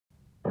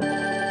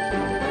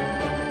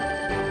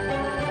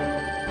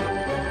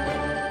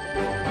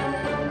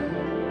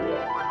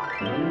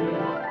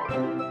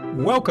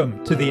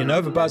Welcome to the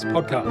Innova.Buzz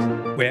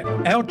podcast, where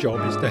our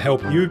job is to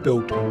help you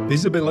build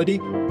visibility,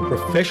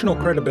 professional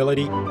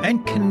credibility,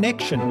 and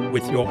connection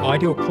with your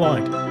ideal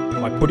client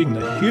by putting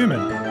the human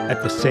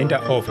at the center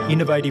of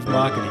innovative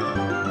marketing,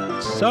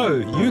 so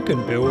you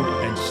can build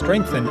and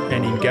strengthen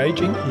an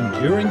engaging,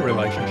 enduring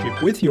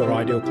relationship with your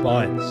ideal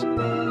clients.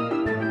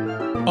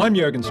 I'm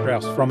Jürgen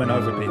Strauss from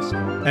Innova.Buzz,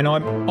 and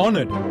I'm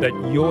honored that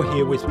you're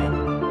here with me.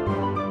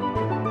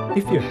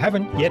 If you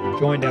haven't yet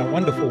joined our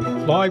wonderful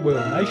Flywheel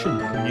Nation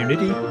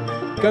community,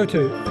 go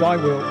to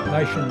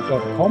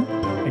flywheelnation.com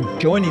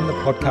and join in the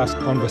podcast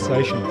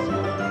conversations.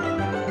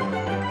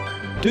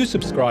 Do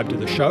subscribe to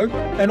the show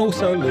and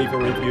also leave a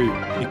review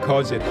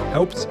because it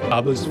helps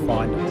others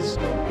find us.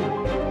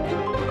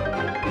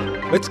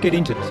 Let's get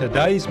into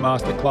today's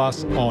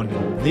masterclass on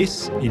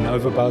this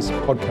Innova.Buzz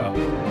podcast.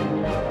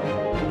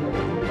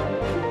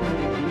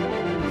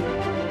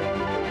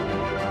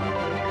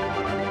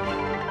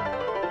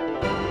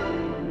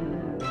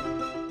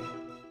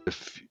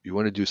 If you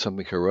want to do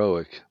something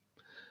heroic,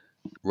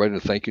 write a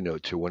thank you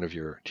note to one of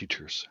your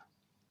teachers.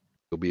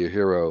 You'll be a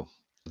hero.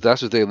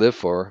 That's what they live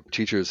for.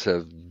 Teachers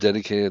have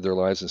dedicated their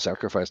lives and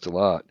sacrificed a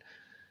lot,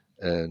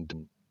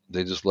 and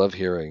they just love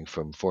hearing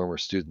from former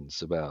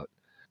students about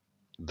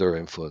their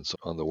influence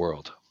on the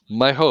world.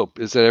 My hope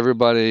is that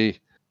everybody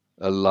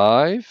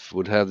alive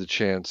would have the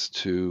chance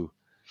to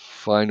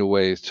find a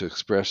way to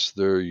express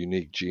their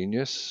unique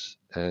genius,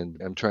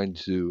 and I'm trying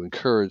to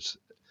encourage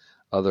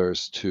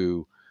others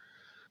to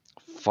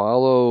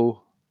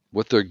follow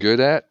what they're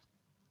good at,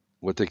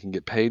 what they can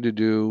get paid to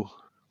do,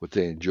 what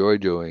they enjoy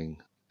doing,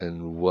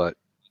 and what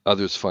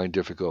others find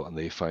difficult and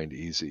they find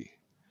easy.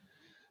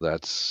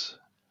 That's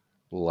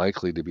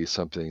likely to be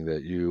something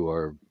that you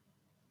are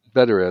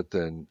better at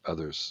than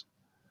others.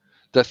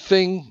 The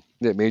thing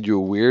that made you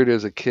weird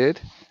as a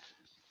kid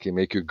can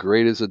make you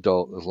great as an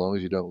adult as long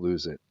as you don't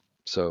lose it.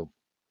 So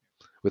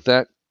with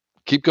that,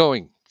 keep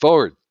going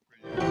forward.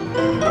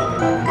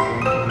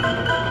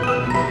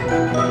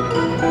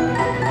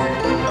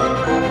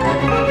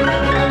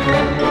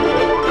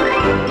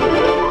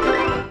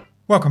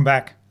 Welcome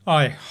back.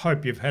 I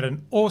hope you've had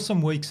an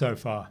awesome week so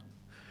far.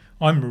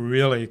 I'm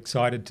really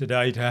excited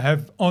today to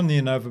have on the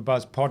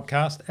Innova.Buzz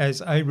podcast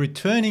as a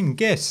returning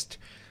guest,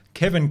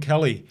 Kevin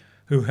Kelly,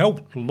 who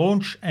helped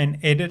launch and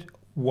edit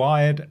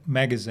Wired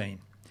magazine.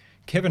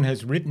 Kevin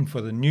has written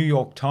for the New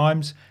York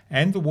Times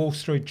and the Wall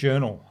Street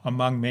Journal,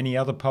 among many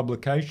other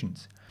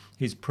publications.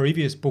 His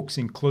previous books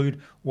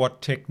include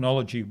What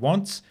Technology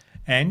Wants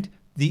and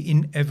The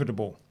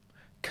Inevitable.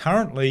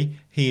 Currently,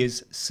 he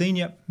is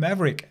Senior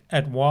Maverick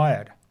at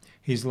Wired.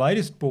 His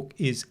latest book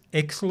is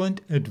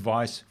Excellent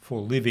Advice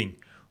for Living,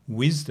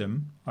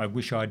 Wisdom I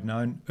Wish I'd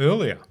Known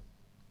Earlier.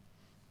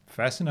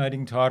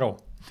 Fascinating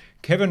title.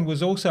 Kevin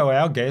was also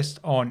our guest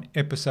on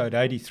episode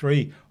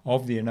 83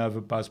 of the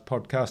Innova.Buzz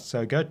podcast,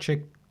 so go check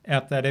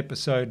out that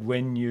episode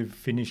when you've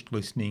finished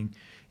listening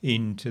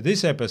into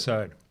this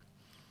episode.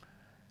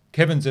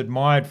 Kevin's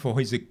admired for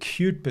his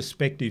acute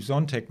perspectives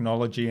on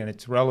technology and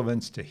its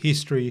relevance to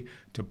history,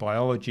 to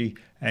biology,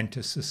 and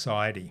to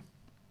society.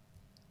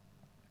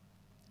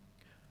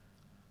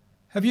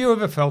 Have you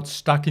ever felt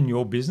stuck in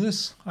your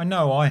business? I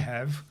know I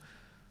have.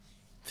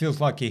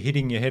 Feels like you're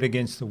hitting your head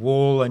against the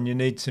wall and you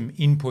need some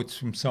inputs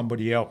from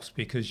somebody else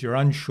because you're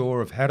unsure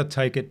of how to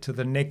take it to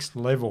the next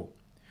level.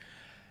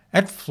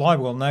 At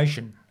Flywheel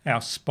Nation,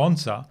 our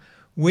sponsor,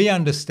 we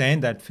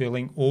understand that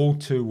feeling all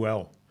too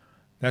well.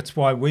 That's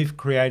why we've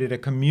created a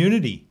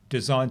community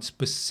designed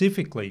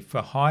specifically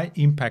for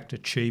high-impact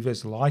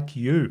achievers like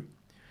you.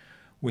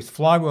 With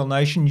Flywheel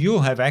Nation,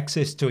 you'll have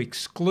access to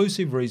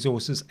exclusive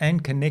resources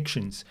and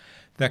connections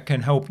that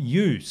can help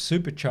you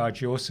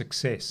supercharge your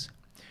success.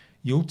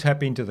 You'll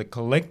tap into the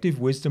collective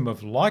wisdom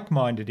of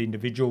like-minded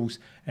individuals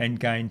and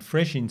gain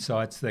fresh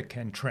insights that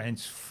can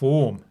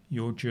transform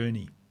your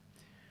journey.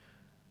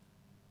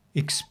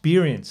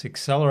 Experience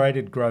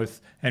accelerated growth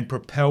and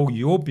propel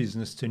your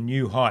business to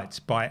new heights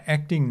by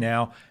acting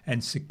now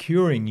and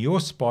securing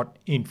your spot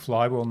in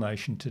Flywheel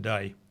Nation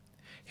today.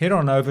 Head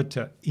on over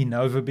to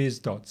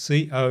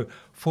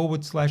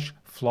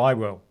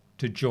Innova.Biz.co/flywheel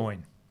to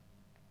join.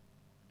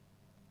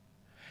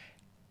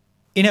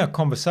 In our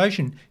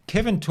conversation,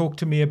 Kevin talked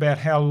to me about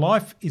how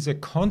life is a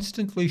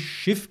constantly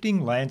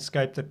shifting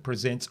landscape that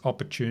presents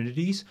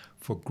opportunities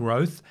for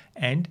growth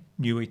and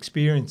new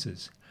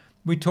experiences.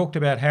 We talked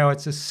about how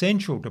it's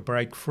essential to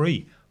break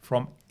free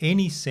from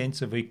any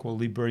sense of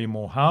equilibrium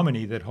or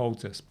harmony that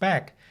holds us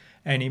back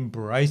and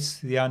embrace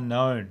the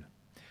unknown.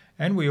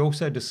 And we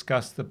also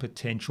discussed the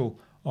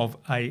potential of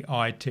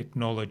AI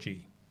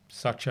technology,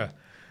 such a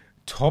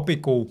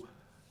topical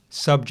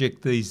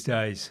subject these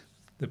days.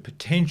 The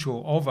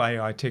potential of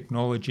AI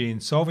technology in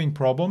solving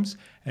problems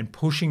and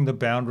pushing the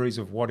boundaries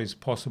of what is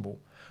possible,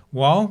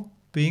 while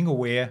being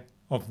aware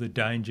of the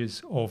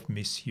dangers of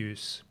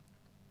misuse.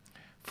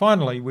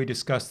 Finally, we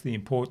discussed the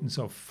importance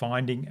of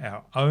finding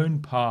our own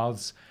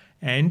paths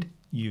and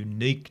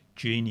unique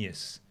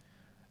genius,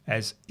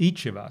 as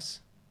each of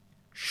us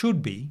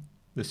should be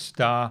the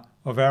star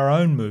of our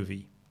own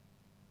movie.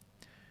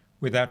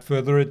 Without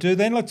further ado,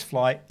 then let's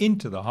fly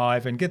into the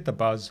hive and get the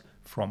buzz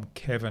from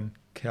Kevin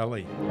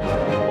Kelly.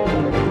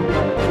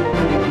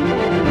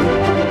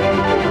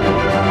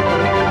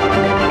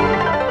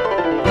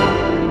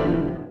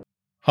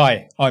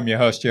 Hi, I'm your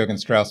host, Jürgen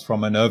Strauss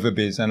from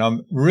Innova.Buzz, and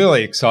I'm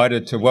really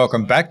excited to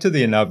welcome back to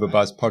the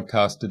Innova.Buzz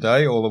podcast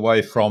today, all the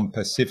way from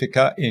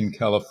Pacifica in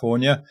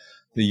California,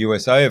 the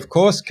USA, of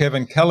course,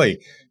 Kevin Kelly.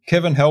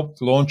 Kevin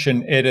helped launch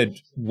and edit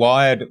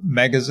Wired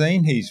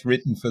magazine. He's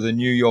written for the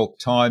New York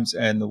Times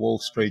and the Wall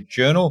Street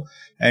Journal,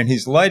 and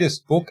his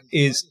latest book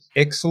is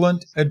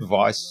Excellent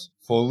Advice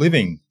for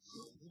Living.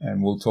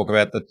 And we'll talk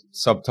about the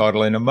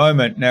subtitle in a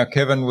moment. Now,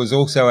 Kevin was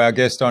also our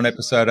guest on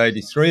episode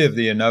 83 of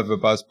the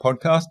Innova.Buzz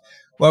podcast.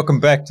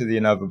 Welcome back to the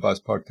Innova.Buzz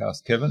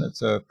podcast, Kevin.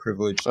 It's a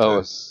privilege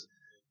to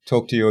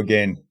talk to you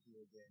again.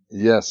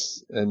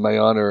 Yes, and my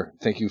honor.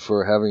 Thank you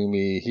for having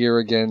me here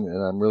again,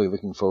 and I'm really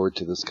looking forward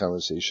to this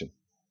conversation.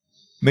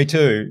 Me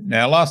too.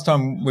 Now, last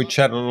time we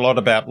chatted a lot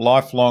about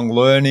lifelong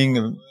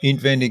learning,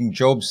 inventing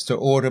jobs to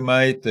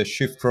automate, the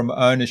shift from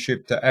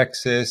ownership to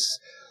access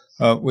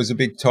was a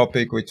big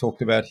topic. We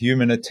talked about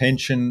human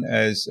attention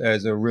as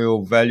a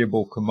real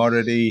valuable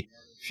commodity,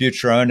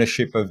 future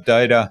ownership of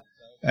data,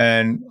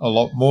 and a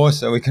lot more.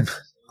 So we can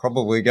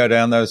probably go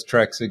down those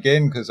tracks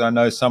again, because I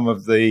know some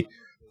of the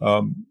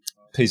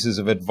pieces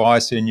of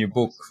advice in your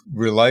book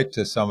relate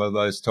to some of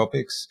those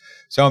topics.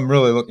 So I'm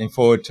really looking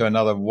forward to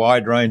another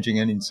wide-ranging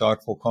and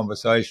insightful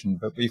conversation.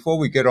 But before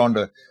we get on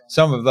to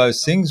some of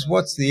those things,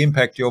 what's the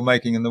impact you're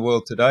making in the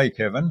world today,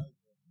 Kevin?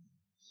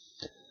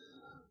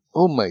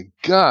 Oh my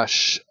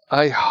gosh,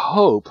 I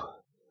hope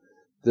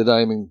that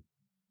I'm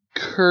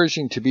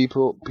encouraging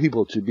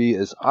people to be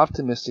as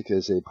optimistic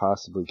as they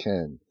possibly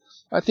can.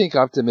 I think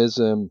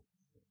optimism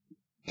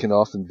can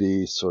often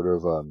be sort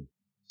of a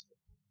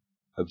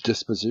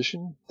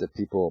disposition that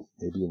people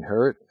maybe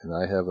inherit, and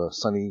I have a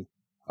sunny,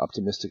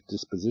 optimistic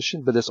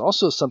disposition, but it's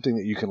also something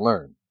that you can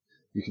learn.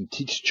 You can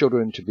teach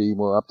children to be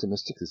more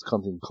optimistic. There's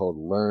something called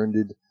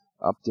learned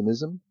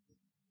optimism.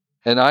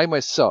 And I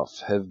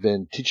myself have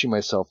been teaching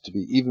myself to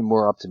be even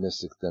more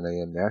optimistic than I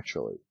am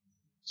naturally.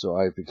 So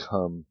I've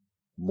become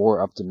more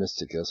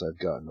optimistic as I've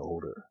gotten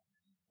older.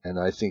 And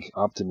I think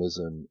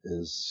optimism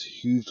is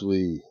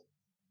hugely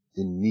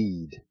in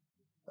need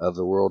of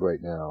the world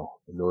right now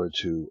in order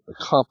to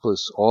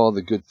accomplish all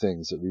the good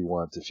things that we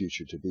want the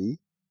future to be.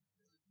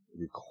 It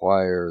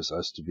requires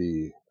us to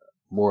be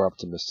more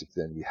optimistic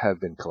than we have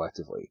been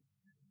collectively.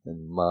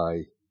 And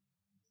my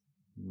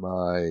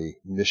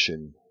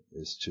mission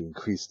is to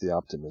increase the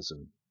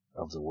optimism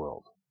of the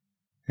world.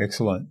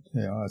 Excellent.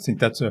 Yeah, I think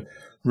that's a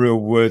real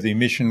worthy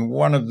mission.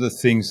 One of the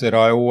things that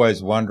I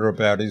always wonder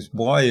about is,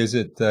 why is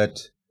it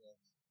that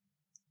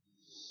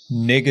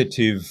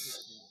negative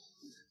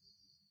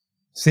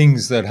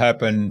things that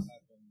happen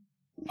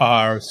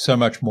are so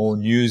much more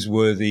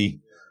newsworthy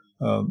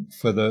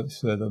for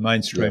the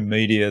mainstream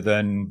media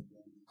than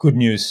good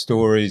news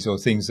stories or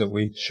things that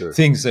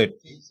things that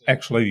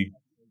actually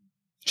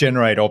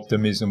generate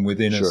optimism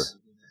within us?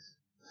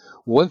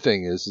 One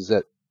thing is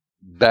that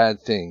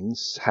bad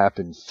things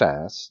happen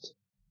fast,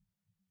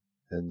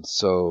 and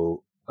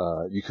so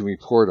you can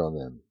report on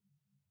them,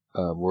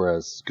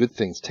 whereas good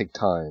things take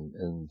time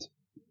and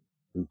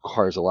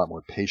requires a lot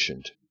more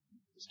patience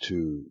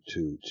to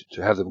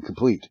have them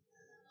complete.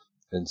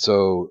 And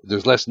so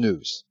there's less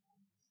news.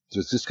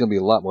 There's just going to be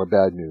a lot more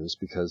bad news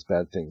because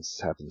bad things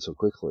happen so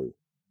quickly.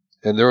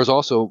 And there is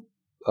also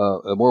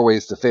more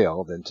ways to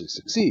fail than to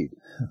succeed.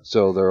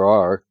 So there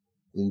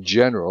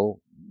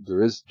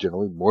is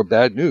generally more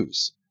bad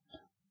news.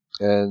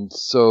 And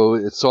so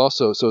it's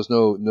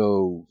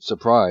no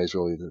surprise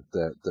really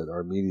that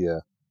our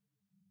media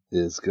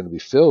is going to be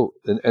filled,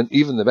 and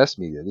even the best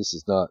media. This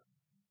is not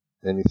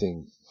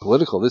anything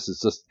political. This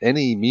is just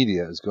any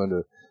media is going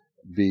to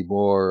be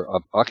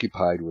more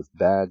occupied with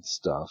bad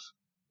stuff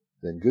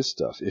than good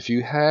stuff. If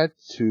you had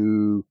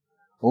to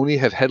only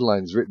have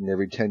headlines written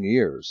every 10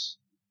 years,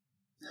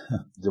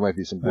 there might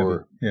be some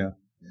more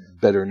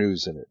better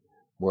news in it,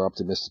 more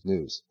optimistic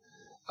news.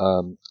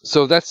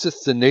 So that's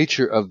just the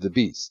nature of the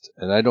beast.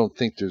 And I don't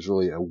think there's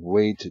really a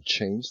way to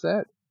change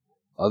that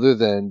other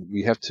than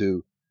we have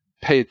to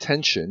pay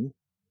attention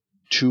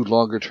to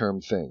longer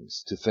term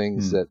things, to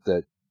things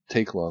that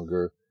take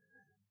longer.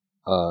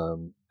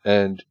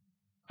 And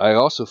I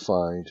also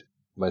find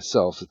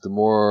myself that the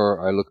more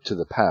I look to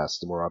the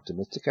past, the more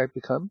optimistic I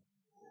become,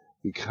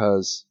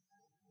 because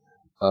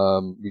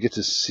you get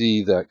to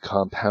see that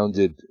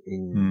compounded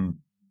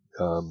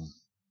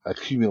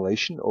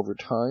accumulation over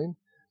time.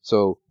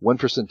 So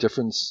 1%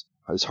 difference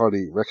is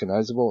hardly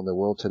recognizable in the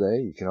world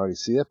today. You can hardly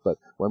see it, but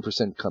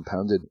 1%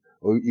 compounded,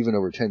 or even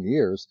over 10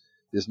 years,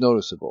 is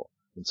noticeable.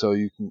 And so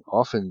you can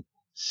often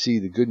see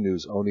the good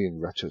news only in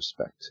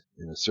retrospect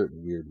in a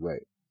certain weird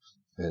way.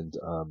 And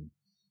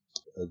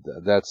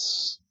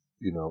that's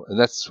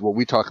what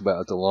we talk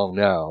about at the long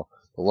now.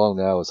 The long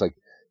now is like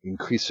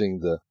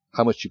increasing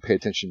how much you pay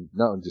attention,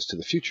 not just to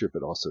the future,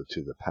 but also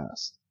to the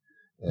past.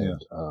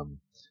 And,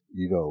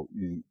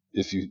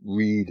 if you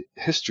read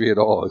history at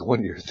all, one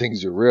of your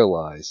things you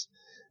realize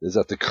is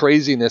that the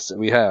craziness that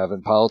we have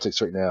in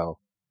politics right now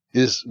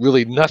is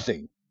really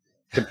nothing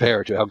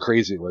compared to how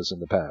crazy it was in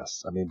the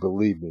past. I mean,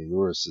 believe me, there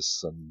was just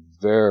some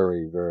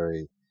very,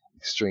 very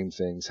extreme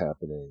things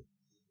happening.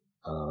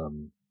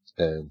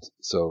 And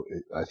so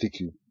I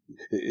think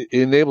it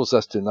enables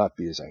us to not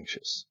be as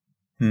anxious.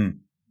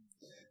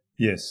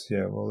 Yes,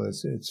 yeah. Well,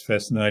 it's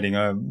fascinating.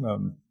 I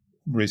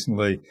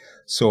recently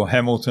saw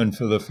Hamilton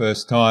for the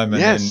first time,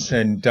 and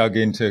then dug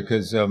into,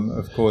 because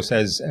of course,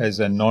 as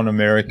a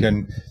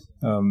non-American,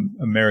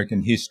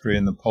 American history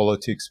and the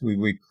politics,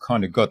 we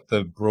kind of got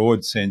the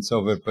broad sense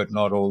of it, but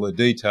not all the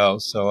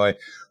details. So I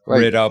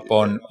read up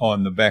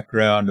on the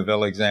background of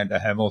Alexander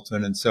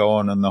Hamilton and so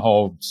on, and the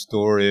whole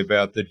story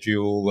about the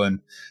duel and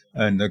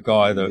the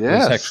guy that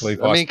was actually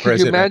vice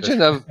president. Could you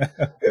imagine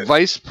a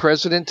vice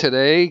president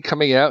today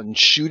coming out and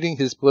shooting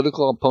his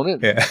political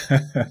opponent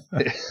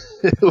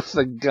with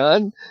a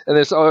gun? And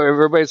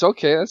everybody's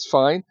okay, that's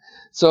fine.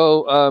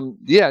 So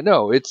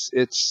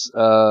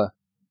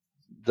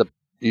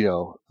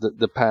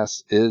the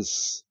past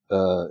is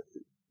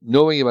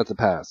knowing about the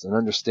past and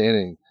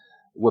understanding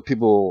what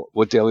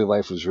daily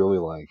life was really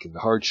like and the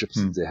hardships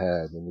that they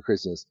had and the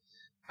craziness,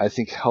 I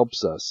think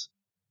helps us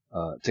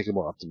take a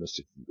more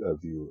optimistic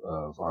view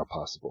of our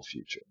possible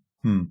future.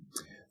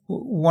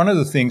 One of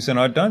the things, and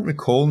I don't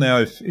recall now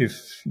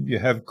if you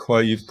have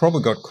you've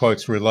probably got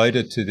quotes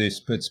related to this,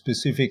 but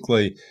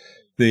specifically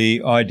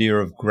the idea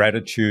of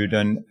gratitude.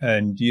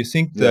 And do you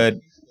think that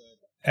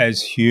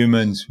as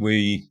humans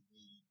we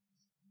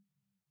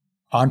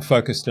aren't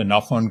focused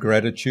enough on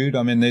gratitude?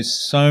 I mean, there's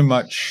so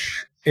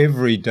much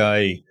every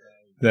day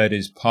that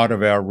is part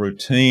of our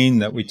routine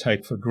that we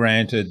take for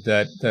granted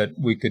that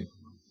we could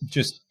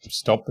just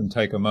stop and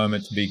take a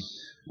moment to be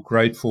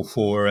grateful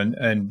for,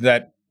 and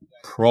that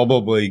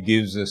probably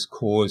gives us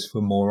cause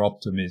for more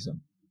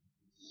optimism.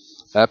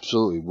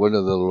 Absolutely. One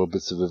of the little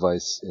bits of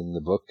advice in the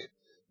book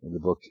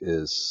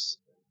is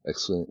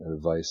excellent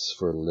advice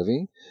for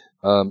living,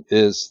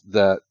 is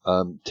that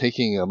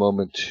taking a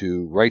moment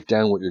to write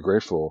down what you're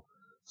grateful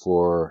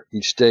for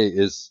each day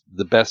is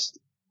the best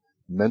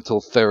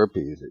mental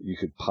therapy that you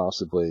could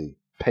possibly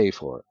pay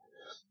for.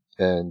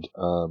 And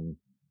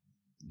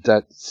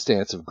that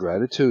stance of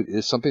gratitude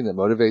is something that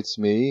motivates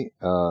me.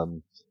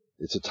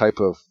 It's a type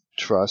of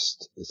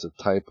trust. It's a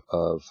type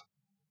of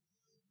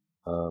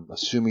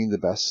assuming the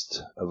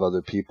best of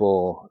other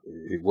people.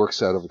 It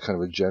works out of a kind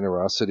of a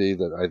generosity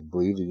that I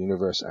believe the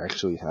universe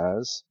actually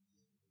has,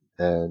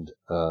 and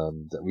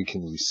that we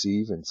can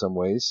receive in some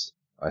ways.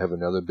 I have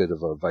another bit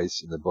of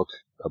advice in the book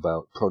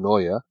about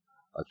pronoia,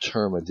 a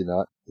term I did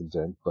not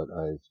invent, but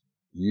I've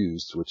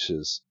used, which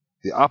is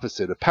the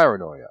opposite of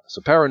paranoia.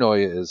 So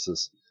paranoia is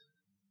this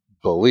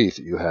belief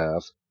that you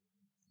have,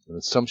 an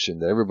assumption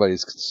that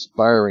everybody's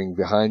conspiring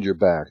behind your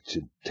back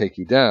to take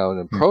you down,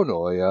 and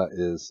pronoia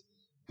is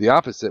the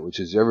opposite, which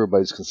is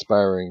everybody's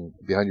conspiring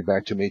behind your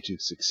back to make you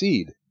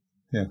succeed.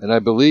 Yeah. And I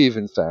believe,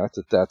 in fact,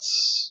 that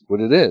that's what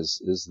it is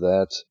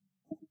that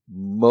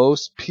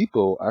most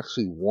people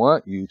actually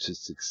want you to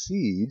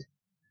succeed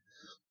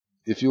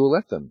if you will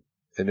let them.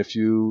 And if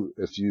you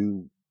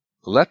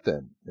let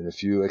them, and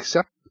if you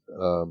accept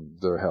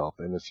their help,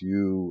 and if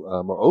you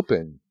are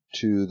open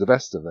to the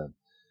best of them.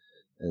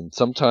 And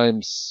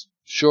sometimes,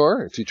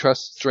 sure, if you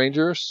trust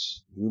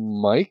strangers, you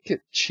might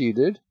get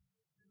cheated,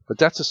 but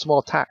that's a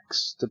small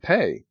tax to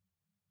pay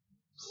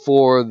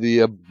for the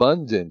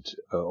abundant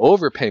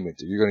overpayment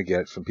that you're going to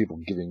get from people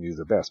giving you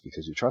the best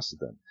because you trusted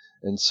them.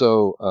 And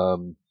so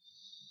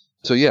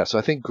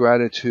I think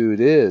gratitude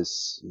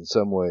is, in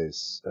some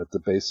ways, at the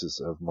basis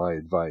of my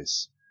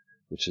advice,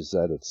 which is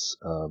that it's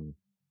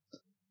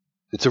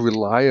a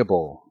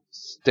reliable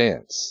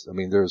stance. I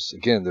mean, there's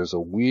a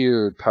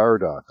weird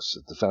paradox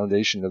at the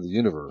foundation of the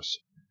universe,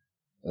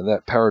 and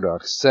that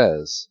paradox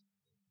says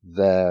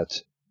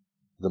that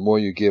the more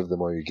you give, the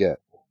more you get.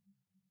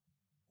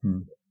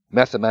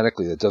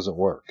 Mathematically, that doesn't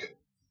work,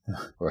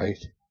 right?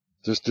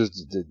 Just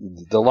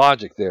the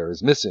logic there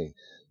is missing,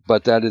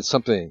 but that is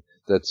something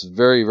that's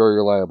very, very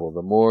reliable.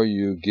 The more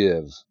you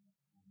give,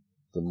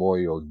 the more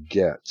you'll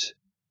get,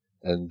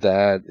 and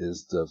that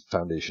is the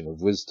foundation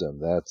of wisdom.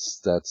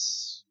 That's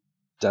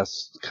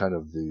kind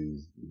of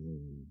the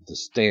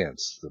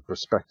stance, the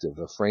perspective,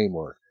 the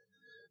framework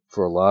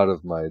for a lot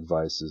of my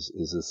advice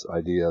is this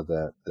idea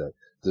that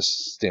this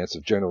stance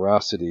of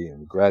generosity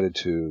and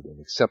gratitude and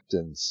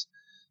acceptance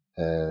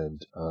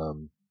and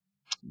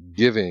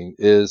giving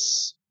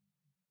is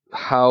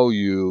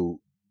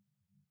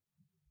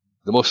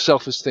the most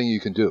selfish thing you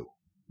can do.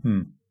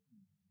 The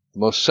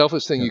most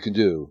selfish thing you can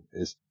do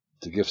is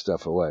to give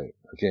stuff away.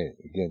 Again,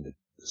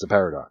 it's a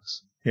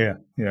paradox. Yeah,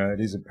 it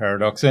is a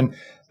paradox. And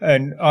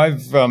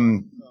I've, I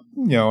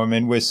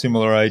mean, we're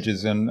similar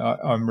ages, and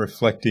I'm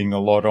reflecting a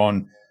lot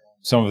on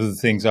some of the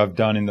things I've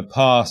done in the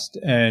past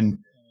and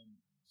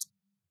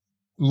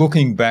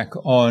looking back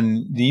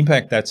on the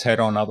impact that's had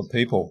on other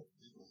people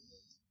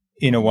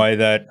in a way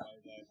that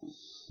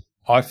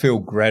I feel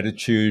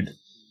gratitude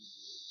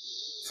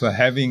for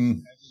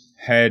having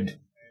had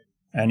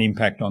an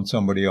impact on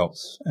somebody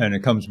else. And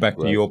it comes back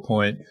to your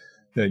point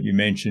that you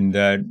mentioned,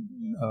 that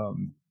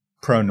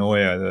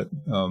pronoia, that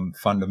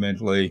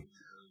fundamentally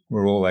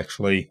we're all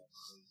actually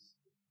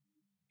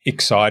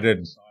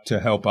excited to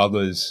help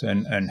others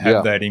and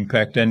have that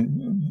impact.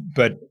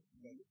 But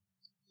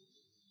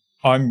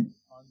I'm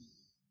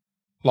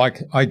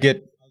like, I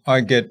get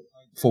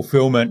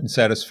fulfillment and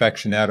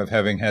satisfaction out of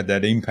having had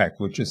that impact,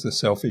 which is the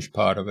selfish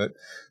part of it.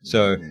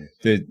 So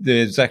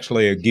there's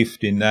actually a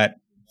gift in that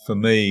for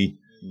me,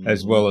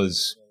 as well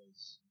as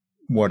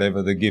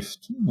whatever the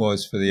gift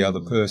was for the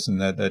other person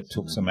that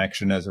took some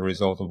action as a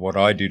result of what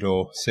I did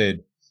or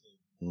said.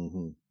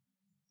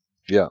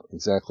 Yeah,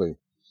 exactly.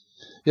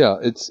 Yeah,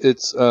 it's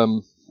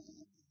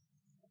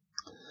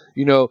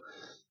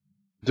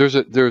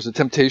there's a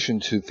temptation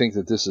to think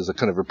that this is a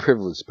kind of a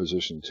privileged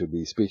position to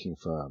be speaking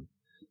from,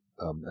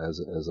 as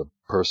a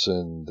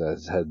person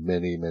that's had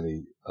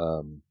many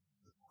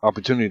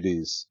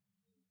opportunities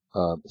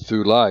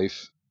through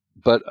life.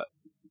 But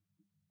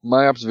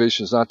my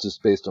observation is not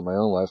just based on my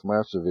own life. My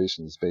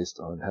observation is based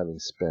on having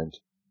spent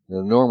an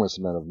enormous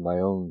amount of my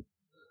own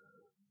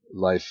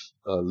life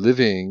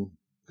living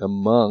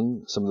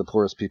among some of the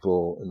poorest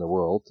people in the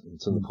world,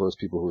 and some of the poorest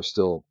people who are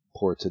still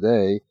poor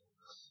today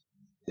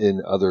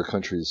in other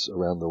countries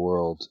around the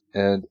world,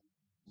 and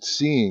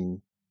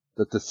seeing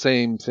that the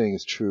same thing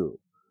is true,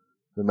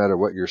 no matter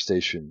what your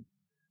station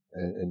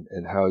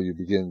and how you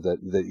begin,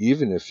 that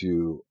even if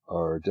you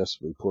are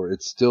desperately poor,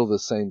 it's still the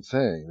same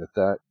thing,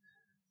 that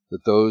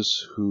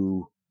those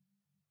who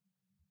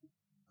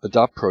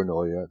adopt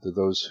pronoia, that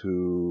those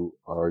who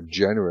are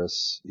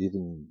generous,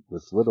 even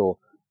with little,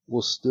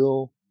 will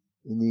still,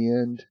 in the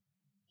end,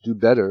 do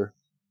better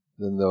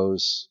than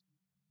those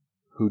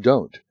who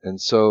don't. And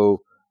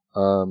so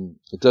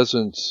it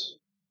doesn't.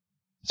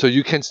 So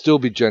you can still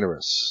be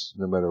generous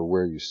no matter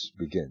where you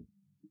begin.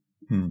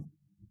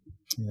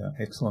 Yeah,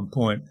 excellent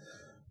point.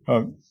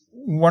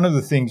 One of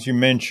the things you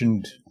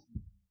mentioned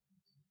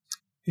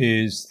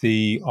is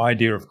the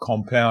idea of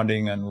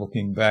compounding and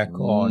looking back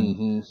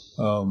on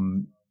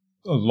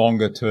a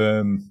longer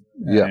term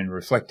and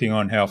reflecting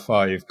on how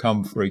far you've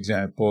come, for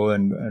example.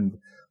 And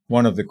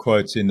one of the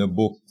quotes in the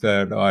book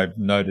that I've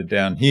noted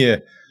down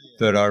here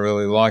that I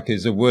really like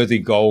is, a worthy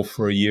goal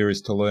for a year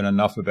is to learn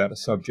enough about a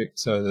subject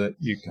so that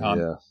you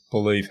can't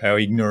believe how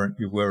ignorant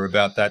you were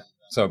about that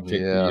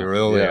subject a year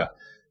earlier.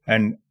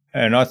 And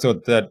I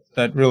thought that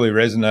really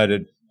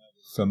resonated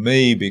for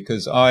me,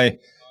 because I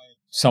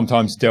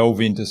sometimes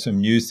delve into some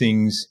new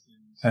things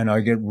and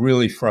I get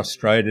really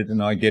frustrated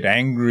and I get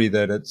angry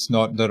that it's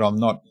not, that I'm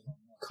not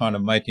kind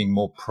of making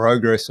more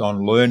progress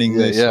on learning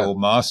this or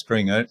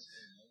mastering it.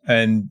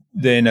 And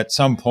then at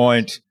some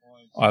point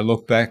I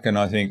look back and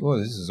I think, oh,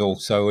 this is all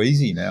so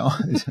easy now,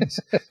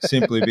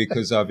 simply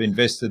because I've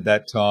invested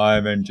that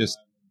time and just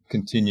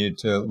continued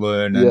to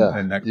learn,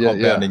 and that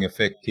compounding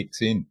effect kicks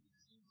in.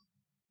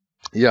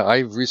 Yeah,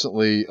 I've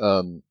recently,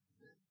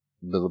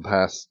 the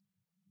past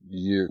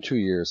year, 2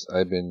 years,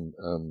 I've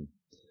been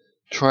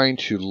trying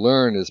to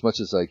learn as much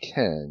as I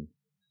can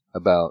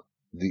about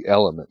the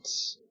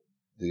elements,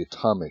 the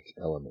atomic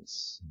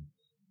elements,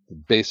 the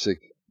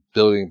basic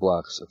building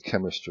blocks of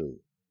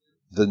chemistry,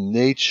 the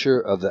nature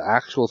of the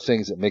actual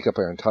things that make up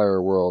our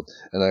entire world.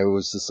 And I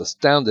was just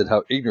astounded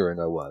how ignorant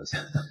I was,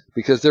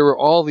 because there were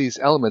all these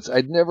elements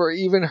I'd never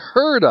even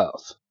heard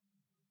of.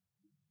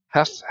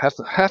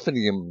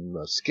 Hafnium,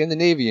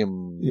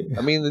 Scandinavium. Yeah.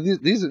 I mean,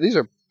 these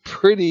are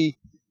pretty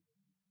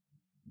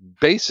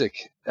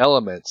basic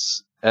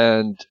elements,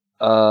 and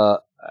I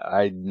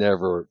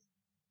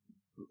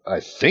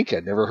think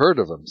I'd never heard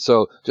of them.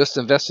 So just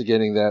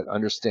investigating that,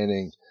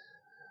 understanding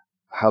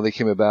how they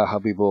came about,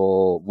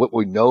 what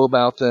we know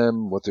about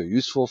them, what they're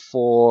useful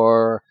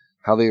for,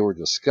 how they were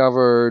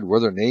discovered, where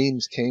their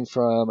names came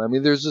from. I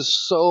mean, there's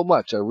just so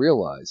much. I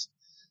realized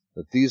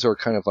that these are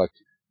kind of like,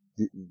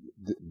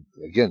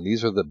 again,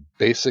 these are the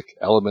basic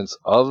elements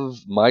of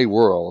my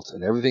world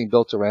and everything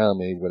built around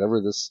me,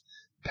 whatever this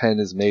pen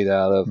is made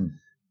out of.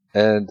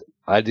 And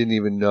I didn't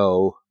even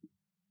know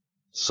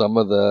some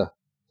of the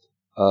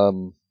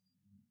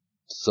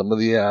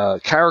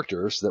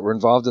characters that were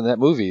involved in that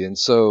movie. And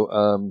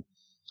so,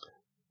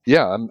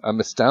 I'm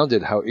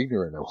astounded how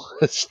ignorant I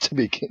was to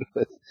begin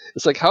with.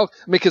 It's like,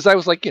 because I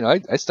was like,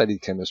 I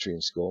studied chemistry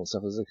in school and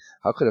stuff. I was like,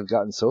 how could I have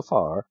gotten so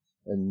far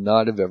and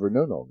not have ever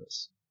known all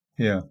this?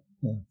 Yeah.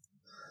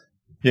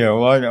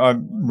 Well, I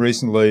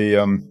recently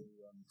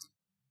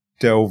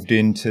delved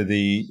into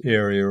the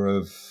area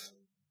of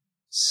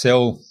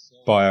cell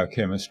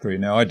biochemistry.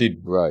 Now, I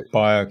did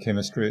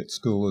biochemistry at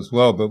school as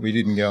well, but we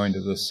didn't go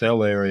into the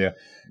cell area.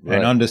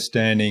 And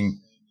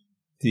understanding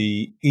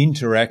the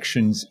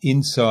interactions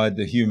inside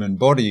the human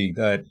body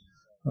that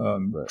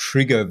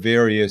trigger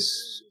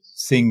various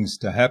things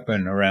to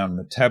happen around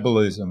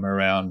metabolism,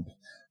 around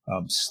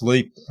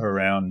sleep,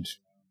 around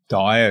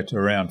diet,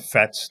 around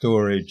fat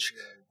storage,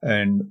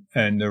 and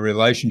the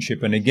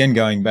relationship. And again,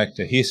 going back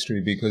to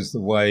history, because the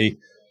way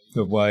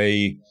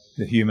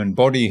the human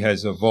body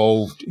has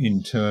evolved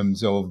in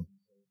terms of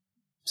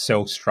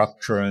cell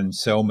structure and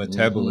cell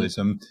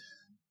metabolism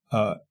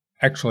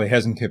actually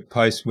hasn't kept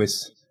pace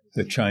with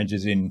the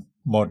changes in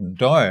modern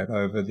diet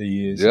over the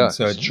years. Yeah, And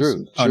so it's just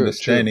true.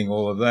 understanding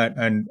all of that.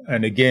 And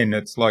again,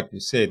 it's like you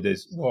said,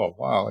 there's, oh,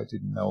 wow, I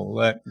didn't know all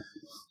that.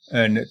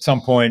 And at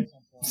some point,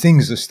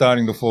 things are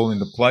starting to fall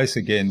into place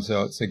again.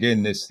 So it's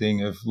again this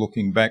thing of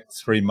looking back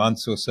 3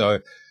 months or so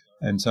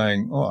and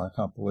saying, oh, I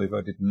can't believe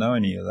I didn't know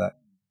any of that.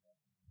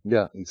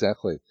 Yeah,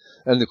 exactly.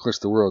 And of course,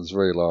 the world is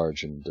very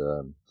large, and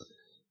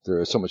there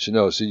is so much to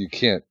know. So you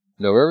can't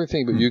know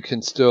everything, but you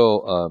can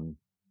still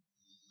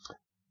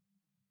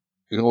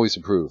you can always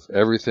improve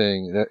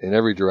everything in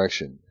every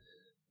direction.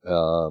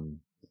 We're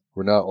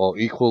not all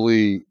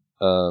equally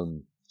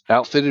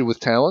outfitted with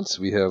talents.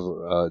 We have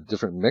a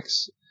different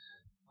mix,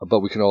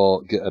 but we can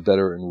all get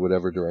better in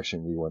whatever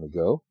direction we want to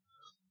go.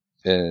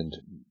 And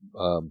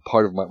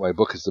part of my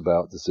book is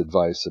about this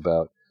advice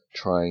about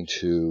trying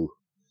to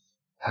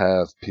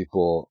have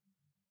people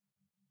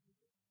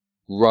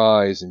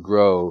rise and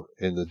grow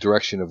in the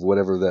direction of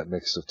whatever that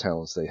mix of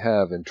talents they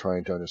have, and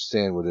trying to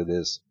understand what it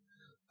is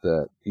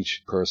that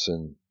each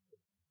person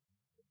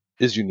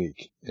is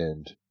unique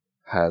and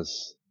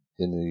has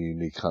in a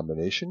unique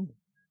combination.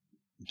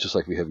 Just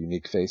like we have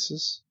unique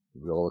faces,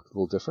 we all look a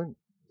little different,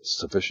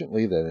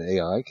 sufficiently that an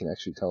AI can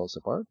actually tell us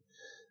apart.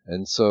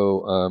 And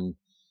so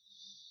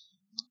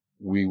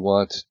we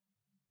want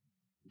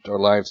our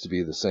lives to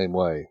be the same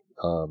way.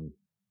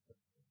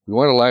 We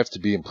want our life to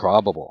be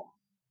improbable.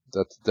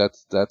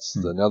 That's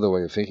another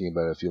way of thinking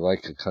about it. If you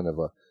like a kind of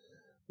a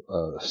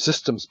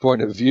systems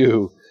point of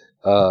view,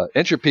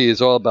 entropy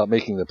is all about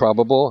making the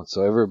probable.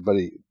 So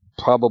everybody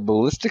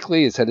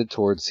probabilistically is headed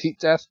towards heat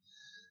death.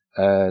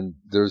 And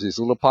there's these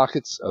little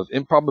pockets of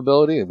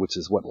improbability, which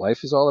is what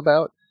life is all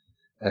about.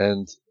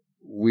 And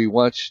we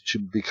want to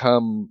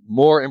become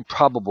more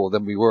improbable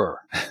than we were.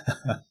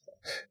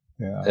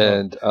 Yeah.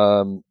 And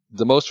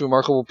the most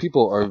remarkable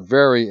people are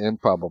very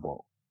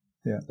improbable.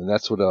 Yeah. And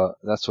that's what a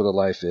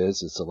life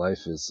is. It's a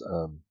life is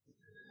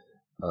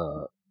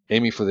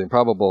aiming for the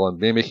improbable and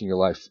making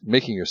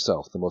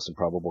yourself the most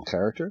improbable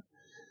character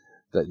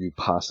that you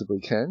possibly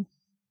can,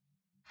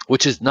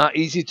 which is not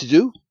easy to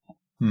do.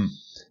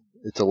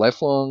 It's a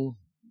lifelong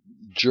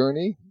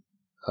journey.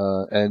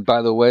 And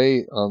by the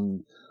way,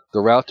 the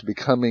route to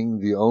becoming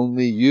the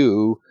only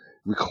you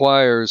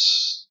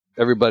requires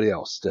everybody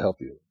else to help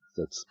you.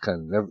 That's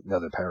kind of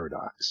another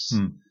paradox.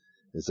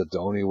 Is that the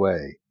only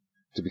way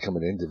to become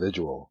an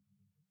individual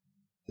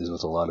is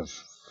with a lot of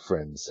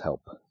friends'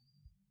 help.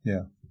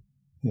 Yeah.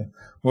 Yeah.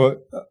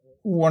 Well,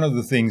 one of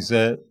the things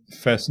that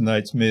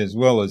fascinates me as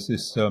well is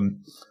this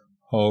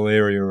whole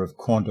area of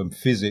quantum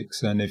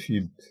physics. And if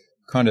you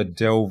kind of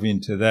delve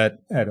into that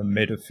at a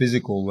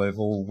metaphysical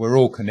level, we're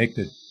all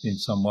connected in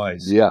some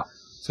ways. Yeah.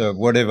 So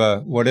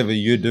whatever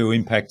you do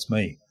impacts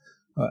me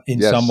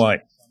in some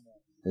way.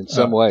 In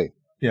some way.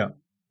 Yeah.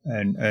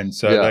 And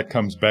so that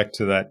comes back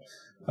to that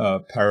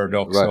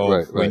paradox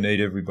of we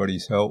need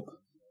everybody's help.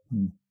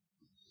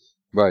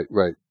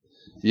 Right.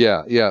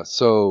 Yeah.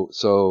 So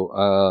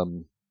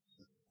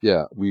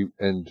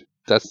and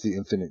that's the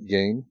infinite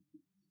game.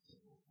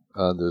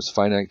 There's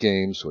finite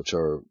games which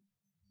are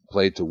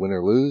played to win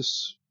or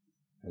lose,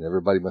 and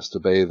everybody must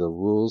obey the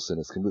rules, and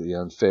it's completely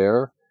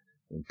unfair,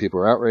 and people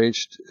are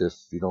outraged if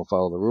you don't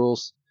follow the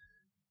rules.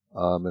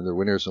 And there are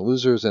winners and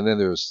losers, and then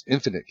there's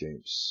infinite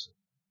games.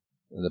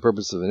 And the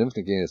purpose of an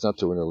infinite game is not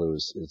to win or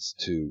lose, it's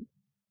to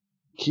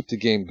keep the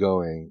game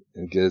going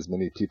and get as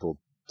many people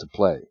to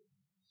play.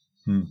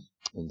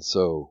 And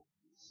so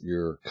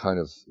you're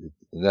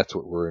and that's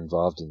what we're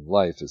involved in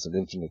life, is an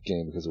infinite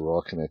game, because we're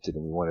all connected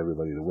and we want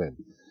everybody to win.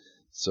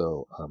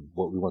 So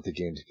what we want the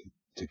game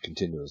to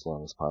continue as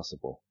long as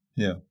possible.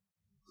 Yeah.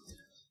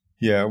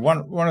 Yeah.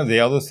 One of the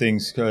other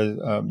things,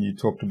 you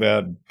talked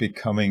about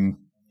becoming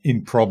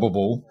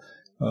improbable.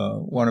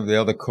 One of the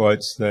other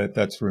quotes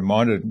that's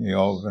reminded me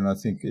of, and I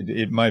think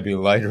it may be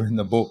later in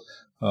the book,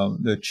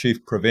 the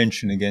chief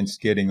prevention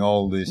against getting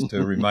old is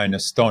to remain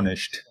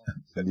astonished.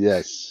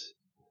 Yes.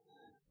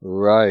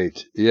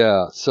 Right.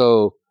 Yeah.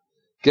 So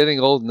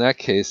getting old in that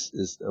case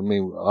is,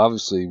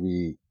 obviously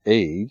we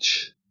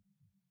age,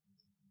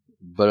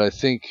 but I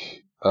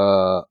think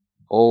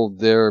old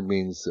there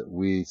means that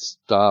we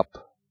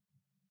stop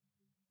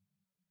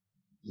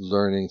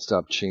learning,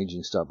 stop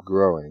changing, stop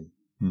growing.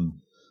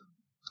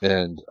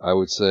 And I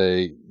would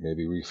say,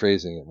 maybe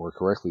rephrasing it more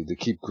correctly, to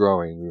keep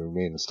growing, we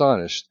remain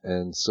astonished.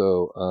 And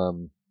so,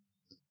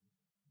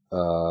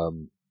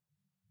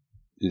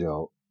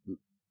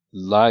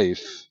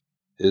 life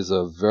is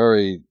a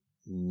very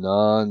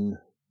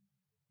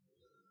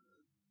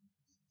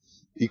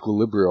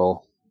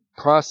non-equilibrial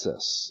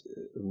process.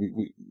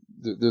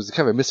 There's a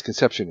kind of a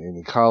misconception in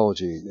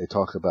ecology. They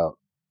talk about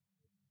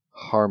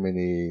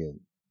harmony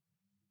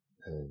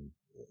and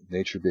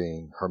nature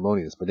being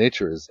harmonious, but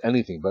nature is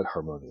anything but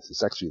harmonious.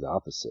 It's actually the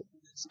opposite.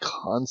 It's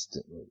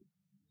constantly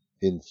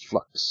in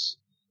flux.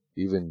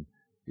 Even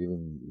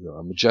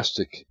a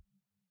majestic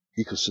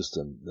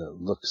ecosystem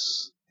that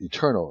looks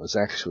eternal is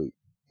actually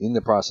in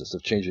the process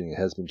of changing. It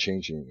has been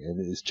changing, and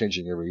it is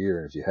changing every year.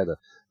 And if you had a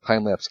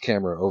time-lapse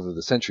camera over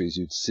the centuries,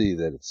 you'd see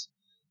that it's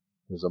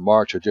There's a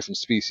march of different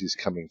species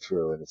coming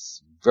through, and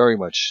it's very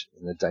much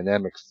in a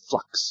dynamic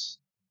flux.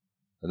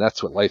 And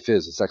that's what life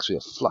is. It's actually a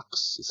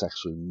flux. It's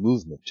actually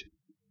movement.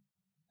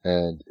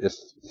 And if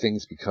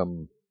things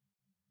become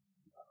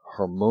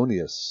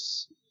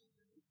harmonious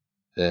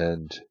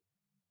and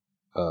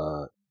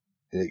in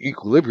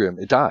equilibrium,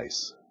 it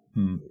dies.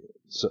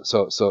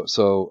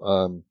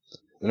 So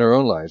in our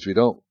own lives, we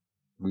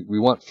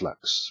want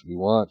flux. We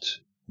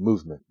want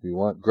movement. We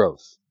want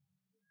growth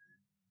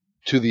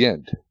to the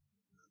end.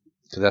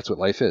 Because that's what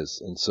life is.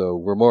 And so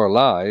we're more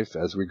alive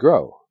as we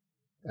grow.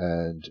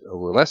 And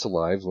we're less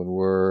alive when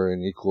we're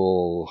in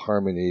equal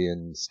harmony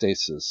and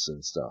stasis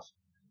and stuff.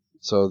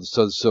 So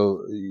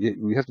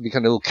we have to be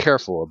kind of a little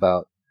careful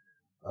about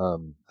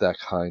that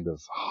kind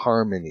of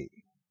harmony.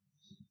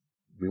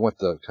 We want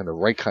the kind of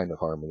right kind of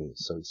harmony,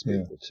 so to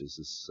speak, which is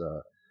this,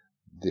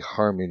 the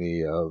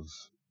harmony of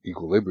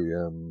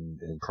equilibrium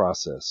in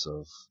process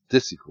of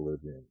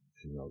disequilibrium.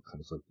 Kind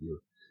of like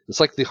it's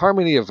like the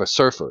harmony of a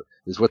surfer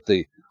is what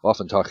they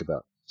often talk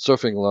about.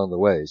 Surfing along the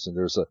waves, and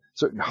there's a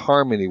certain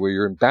harmony where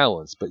you're in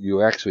balance, but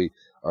you actually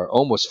are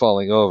almost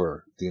falling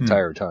over the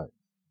entire time.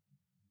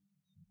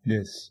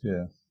 Yes,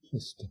 yeah.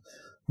 Just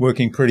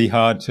working pretty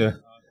hard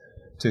to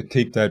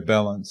keep that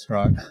balance,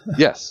 right?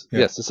 Yes,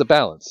 yes, it's a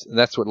balance, and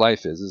that's what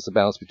life is. It's a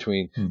balance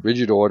between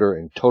rigid order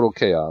and total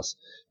chaos,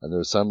 and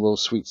there's some little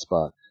sweet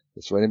spot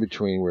that's right in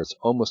between where it's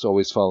almost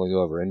always falling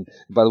over. And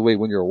by the way,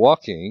 when you're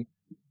walking,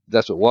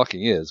 that's what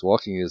walking is.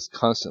 Walking is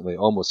constantly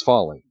almost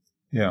falling.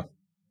 Yeah.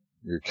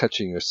 You're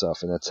catching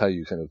yourself, and that's how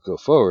you kind of go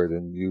forward.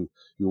 And you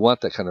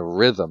want that kind of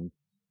rhythm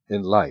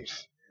in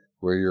life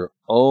where you're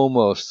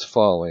almost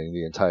falling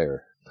the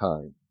entire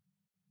time.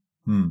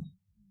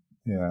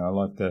 Yeah, I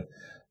like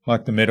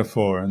the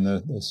metaphor and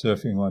the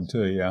surfing one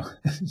too. Yeah,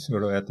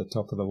 sort of at the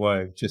top of the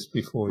wave just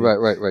before you.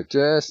 Right.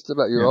 Just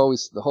about. You're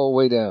always the whole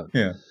way down.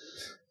 Yeah.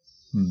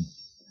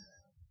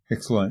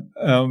 Excellent.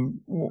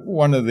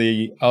 One of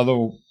the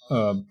other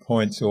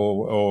points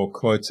or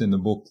quotes in the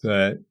book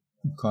that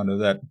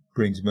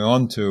brings me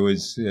on to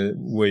is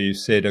where you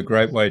said a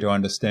great way to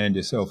understand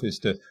yourself is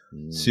to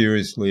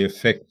seriously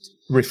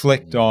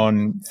reflect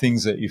on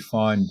things that you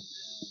find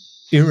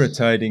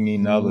irritating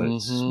in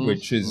others,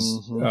 which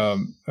is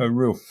a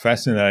real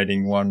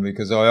fascinating one,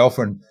 because I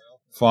often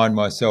find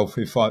myself,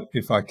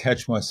 if I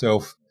catch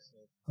myself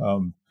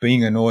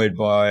being annoyed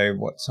by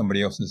what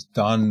somebody else has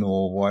done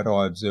or what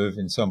I observe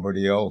in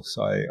somebody else,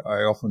 I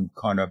often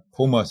kind of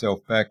pull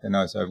myself back and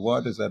I say,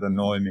 why does that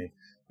annoy me?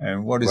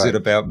 And what is it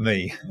about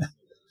me?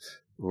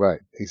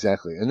 Right,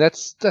 exactly. And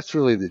that's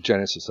really the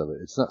genesis of it.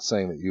 It's not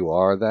saying that you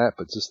are that,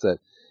 but just that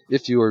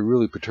if you are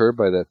really perturbed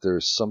by that,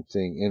 there's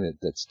something in it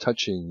that's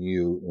touching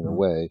you in a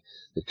way.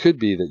 It could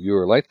be that you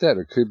are like that,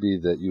 or it could be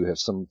that you have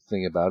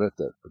something about it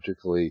that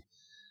particularly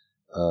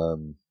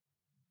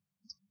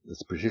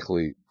that's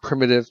particularly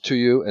primitive to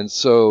you. And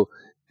so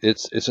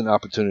it's an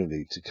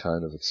opportunity to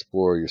kind of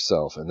explore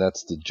yourself, and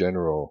that's the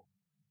general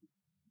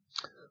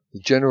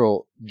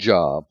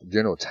job,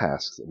 general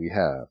task that we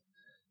have,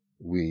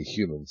 we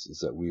humans,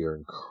 is that we are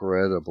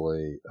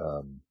incredibly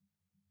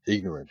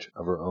ignorant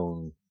of our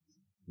own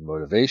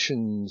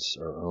motivations,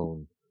 our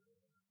own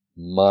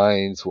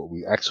minds, what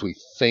we actually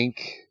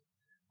think,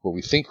 what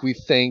we think we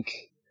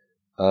think.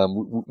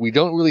 We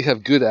don't really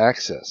have good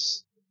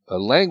access.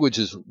 Language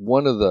is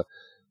one of the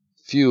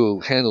few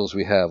handles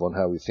we have on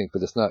how we think,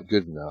 but it's not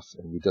good enough,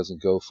 and it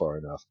doesn't go far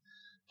enough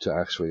to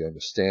actually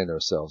understand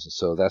ourselves. And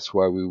so that's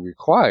why we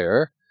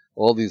require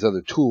all these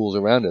other tools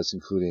around us,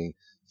 including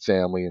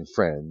family and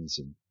friends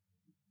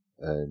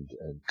and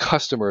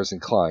customers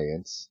and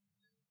clients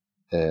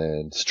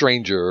and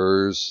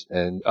strangers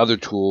and other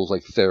tools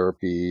like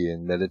therapy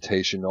and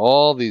meditation.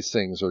 All these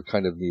things are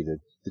kind of needed.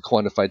 The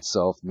quantified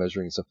self,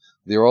 measuring self,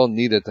 they're all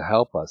needed to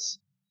help us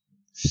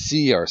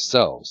see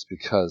ourselves,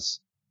 because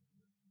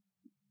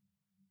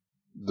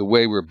the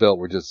way we're built,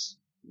 we're just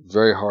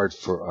very hard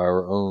for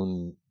our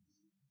own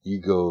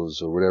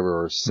egos or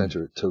whatever are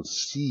center to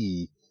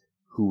see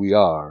who we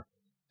are,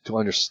 to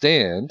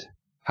understand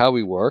how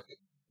we work,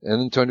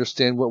 and to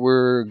understand what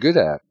we're good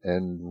at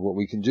and what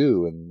we can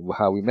do and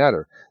how we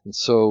matter. And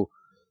so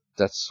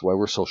that's why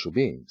we're social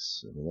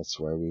beings. I mean, that's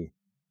why we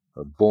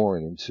are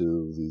born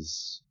into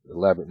these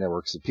elaborate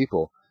networks of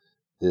people,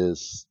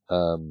 is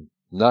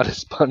not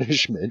as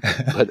punishment,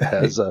 but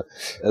as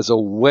a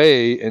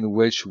way in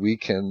which we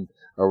can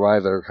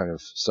arrive at our kind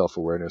of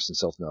self-awareness and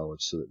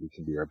self-knowledge so that we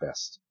can be our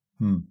best.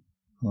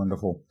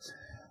 Wonderful.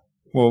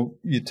 Well,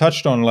 you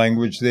touched on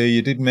language there.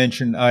 You did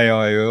mention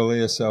AI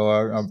earlier, so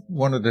I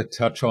wanted to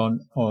touch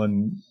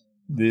on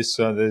this.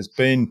 There's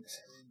been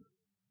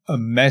a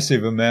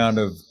massive amount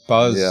of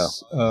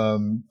buzz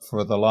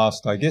for the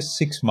last, I guess,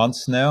 6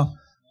 months now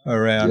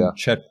around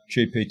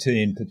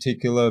ChatGPT in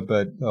particular,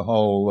 but the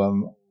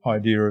whole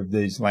idea of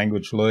these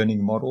language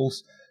learning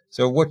models.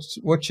 So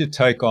what's your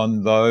take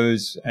on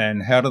those,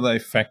 and how do they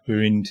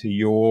factor into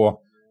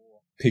your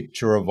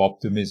picture of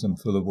optimism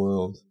for the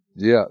world?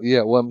 Yeah.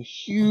 Well, I'm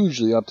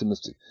hugely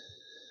optimistic.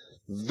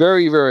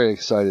 Very, very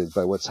excited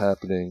by what's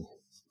happening.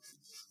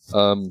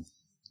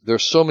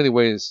 there's so many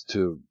ways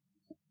to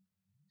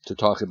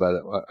talk about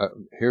it.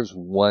 Here's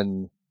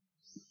one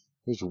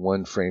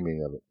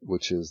framing of it,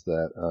 which is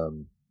that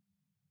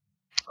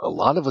a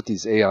lot of what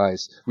these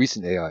AIs,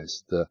 recent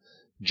AIs, the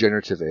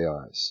generative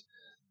AIs,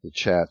 the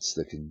chats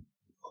that can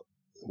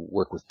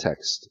work with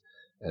text,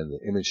 and the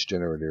image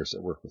generators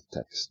that work with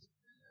text,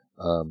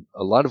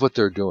 a lot of what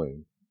they're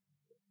doing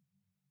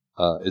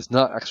is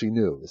not actually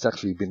new. It's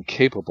actually been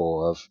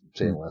capable of,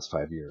 say, in the last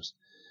 5 years.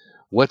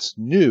 What's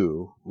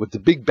new, what the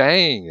big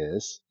bang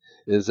is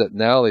that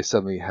now they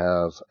suddenly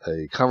have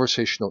a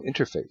conversational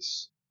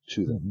interface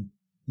to them,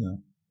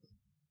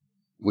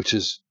 which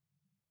is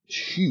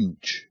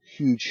huge,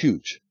 huge,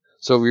 huge.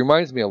 So it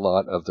reminds me a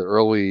lot of the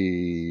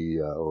early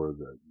or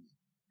the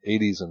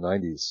 80s and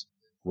 90s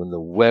when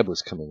the web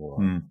was coming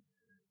along,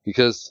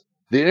 because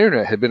the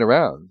internet had been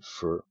around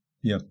for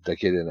a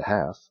decade and a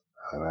half.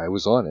 I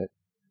was on it.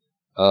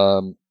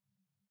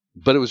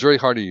 But it was very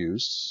hard to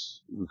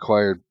use. It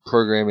required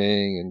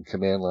programming and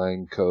command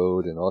line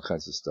code and all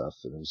kinds of stuff.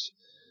 And it was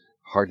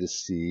hard to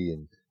see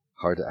and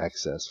hard to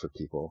access for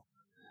people.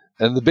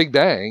 And the Big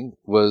Bang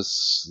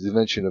was the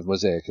invention of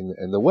Mosaic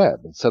and the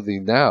web. And suddenly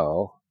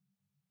now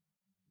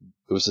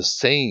it was the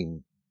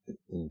same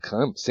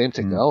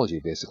technology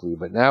basically,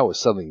 but now it was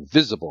suddenly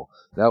visible.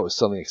 Now it was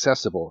suddenly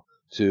accessible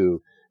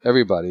to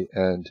everybody.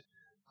 And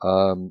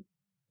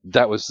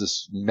that was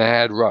this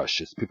mad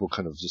rush as people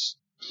kind of just,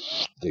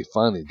 they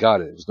finally got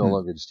it. It was no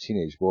longer just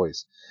teenage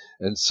boys.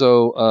 And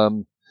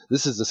so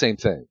this is the same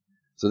thing.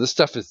 So this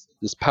stuff is,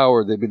 this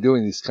power, they've been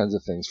doing these kinds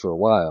of things for a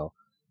while,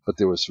 but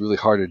they was really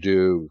hard to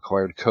do,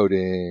 required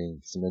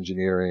coding, some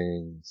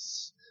engineering,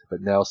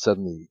 but now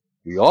suddenly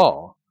we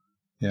all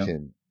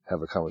can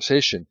have a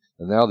conversation.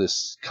 And now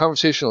this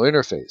conversational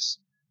interface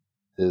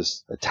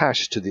is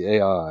attached to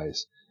the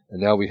AIs. And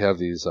now we have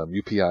these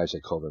UPIs, I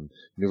call them,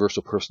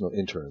 Universal Personal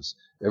Interns.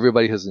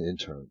 Everybody has an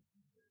intern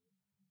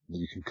that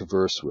you can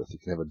converse with. You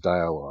can have a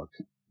dialogue.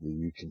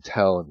 You can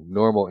tell in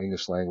normal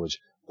English language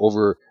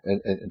over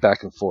and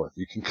back and forth.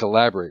 You can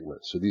collaborate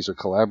with. So these are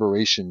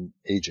collaboration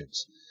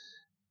agents.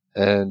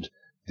 And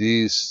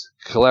these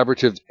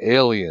collaborative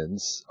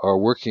aliens are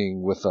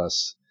working with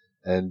us,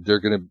 and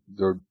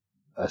they're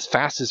as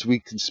fast as we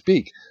can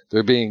speak,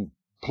 they're being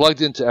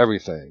plugged into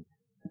everything.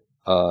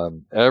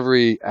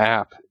 Every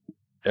app,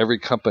 every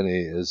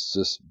company is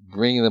just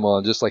bringing them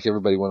on, just like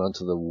everybody went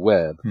onto the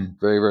web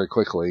very, very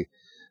quickly.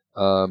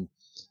 And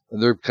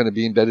they're kind of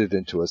being embedded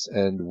into us.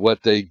 And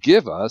what they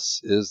give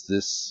us is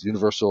this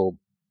universal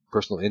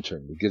personal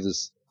intern. They give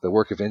us the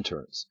work of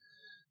interns.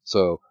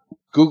 So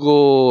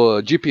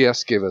Google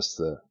GPS gave us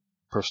the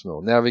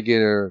personal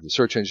navigator. The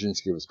search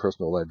engines gave us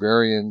personal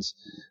librarians.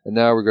 And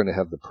now we're going to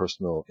have the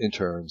personal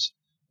interns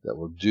that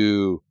will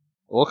do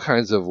all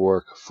kinds of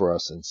work for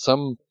us. And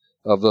some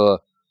of the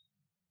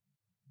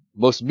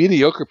most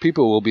mediocre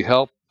people will be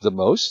helped the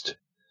most.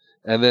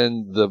 And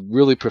then the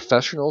really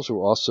professionals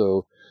will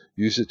also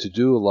use it to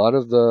do a lot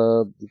of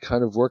the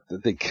kind of work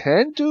that they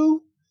can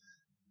do,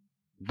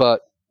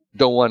 but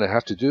don't want to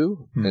have to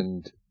do,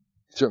 and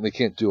certainly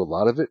can't do a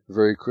lot of it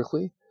very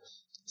quickly.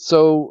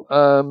 So,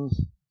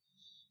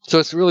 so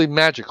it's really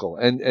magical.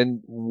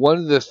 And one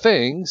of the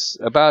things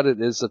about it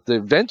is that the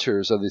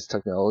inventors of these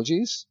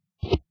technologies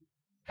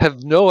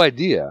have no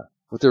idea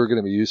what they were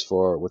going to be used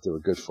for, or what they were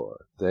good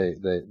for. They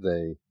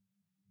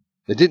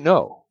didn't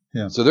know.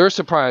 Yeah. So they're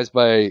surprised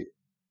by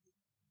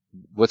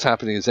what's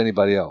happening as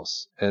anybody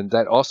else. And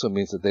that also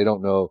means that they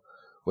don't know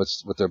what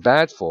they're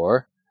bad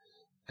for.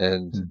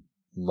 And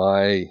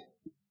my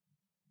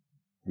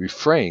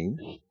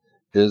refrain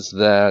is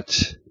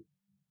that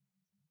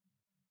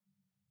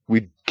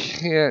we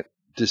can't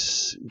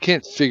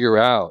figure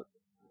out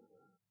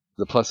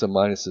the plus and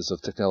minuses of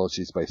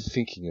technologies by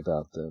thinking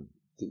about them.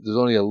 There's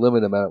only a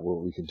limited amount of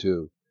what we can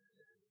do.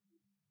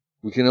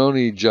 We can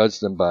only judge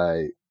them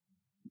by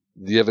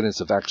the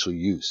evidence of actual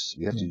use.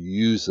 We have to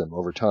use them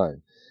over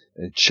time.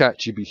 And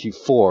ChatGPT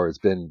 4 has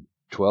been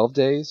 12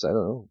 days, I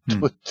don't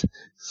know,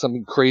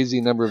 some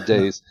crazy number of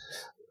days,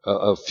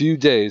 a few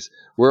days,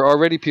 where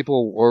already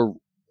people were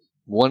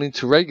wanting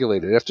to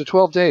regulate it. After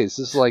 12 days,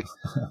 this is like,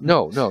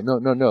 no.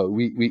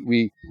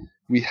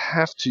 We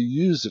have to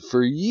use it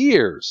for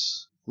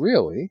years,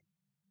 really.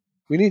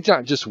 We need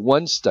not just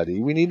one study,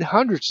 we need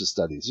hundreds of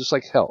studies, just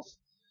like health.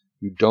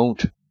 You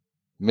don't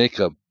make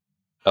a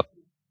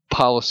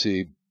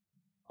policy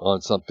on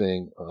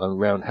something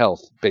around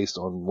health based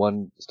on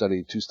one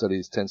study, 2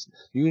 studies, 10.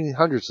 You need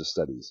hundreds of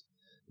studies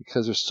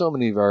because there's so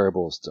many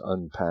variables to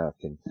unpack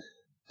and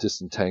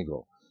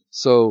disentangle.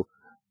 So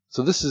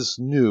this is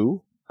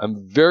new.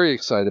 I'm very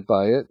excited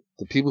by it.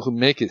 The people who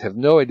make it have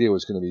no idea what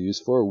it's going to be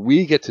used for.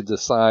 We get to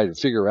decide and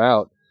figure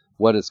out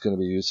what it's going to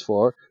be used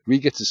for. We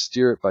get to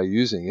steer it by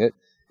using it.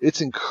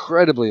 It's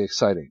incredibly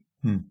exciting.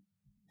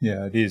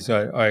 Yeah, it is.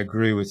 I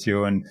agree with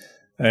you.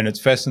 And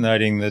it's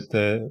fascinating that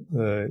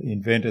the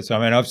inventors, I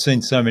mean, I've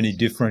seen so many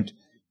different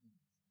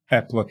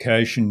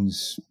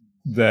applications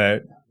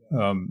that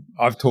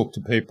I've talked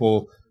to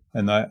people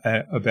and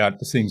about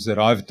the things that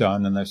I've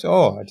done, and they say,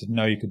 "Oh, I didn't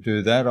know you could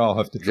do that. I'll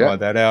have to try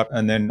that out."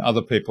 And then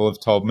other people have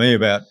told me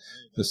about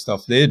the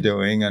stuff they're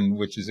doing, and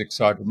which has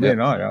excited me.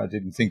 And I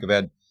didn't think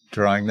about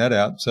trying that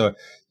out. So,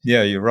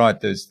 yeah, you're right.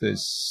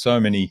 There's so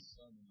many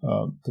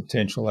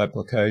potential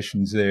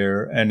applications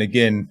there. And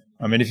again,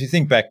 I mean, if you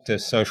think back to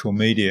social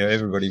media,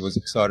 everybody was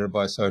excited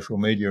by social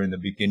media in the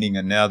beginning,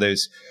 and now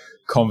there's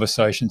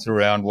conversations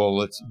around,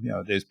 well,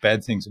 there's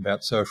bad things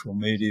about social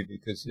media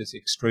because there's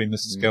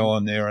extremists go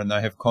on there and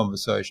they have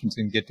conversations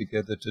and get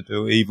together to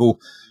do evil.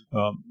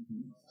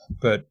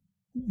 But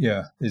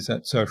yeah, is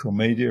that social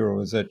media,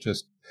 or is that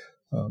just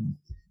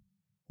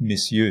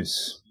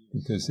misuse?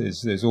 Because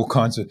there's all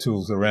kinds of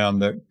tools around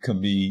that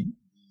can be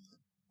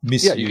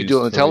misused. Yeah, you could do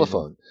it on a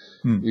telephone.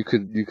 You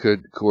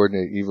could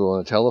coordinate evil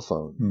on a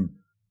telephone.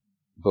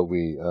 But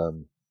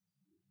do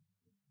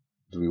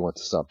we want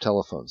to stop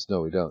telephones?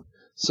 No, we don't.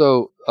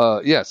 So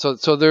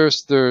so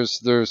there's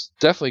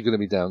definitely going to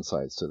be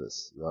downsides to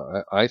this.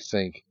 I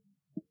think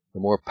the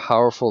more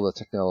powerful the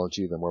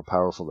technology, the more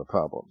powerful the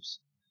problems.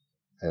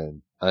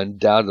 And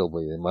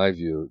undoubtedly, in my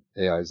view,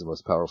 AI is the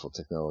most powerful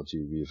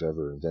technology we've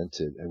ever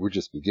invented, and we're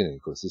just beginning.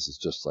 Of course, this is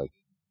just like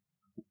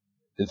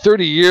in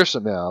 30 years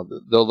from now,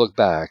 they'll look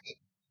back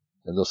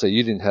and they'll say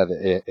you didn't have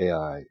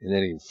AI in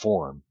any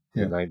form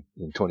in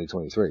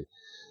 2023.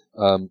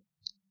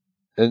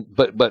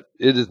 But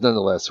it is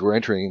nonetheless, we're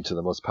entering into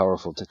the most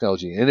powerful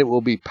technology, and it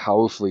will be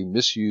powerfully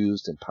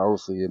misused and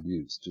powerfully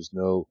abused. There's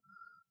no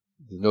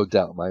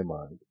doubt in my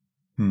mind.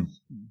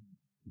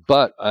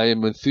 But I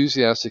am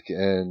enthusiastic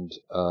and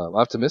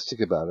optimistic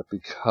about it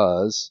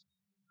because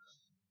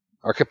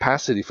our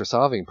capacity for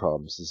solving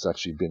problems has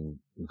actually been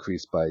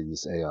increased by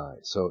this AI.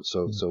 So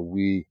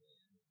we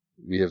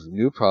have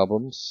new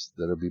problems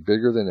that will be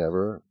bigger than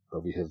ever,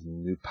 but we have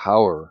new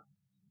power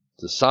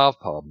to solve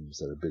problems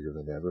that are bigger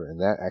than ever,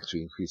 and that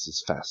actually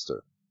increases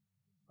faster.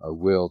 Our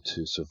will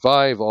to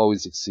survive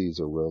always exceeds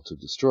our will to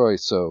destroy.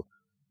 So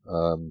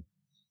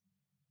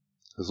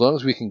as long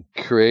as we can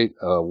create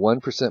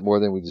 1% more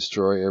than we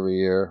destroy every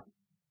year,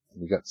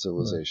 we got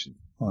civilization.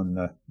 On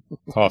the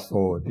path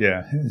forward,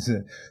 yeah. It's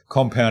a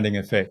compounding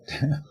effect.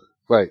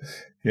 Right.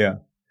 Yeah.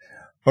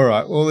 All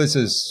right. Well, this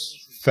is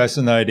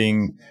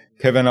fascinating.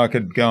 Kevin, I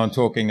could go on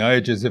talking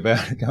ages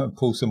about it, go and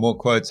pull some more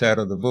quotes out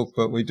of the book,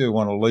 but we do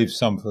want to leave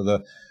some for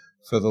the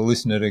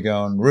listener to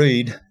go and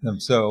read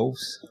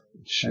themselves.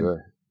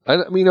 Sure.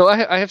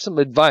 I have some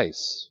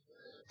advice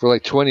for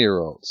like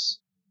 20-year-olds.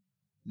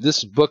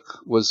 This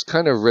book was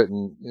kind of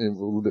written a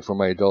little bit for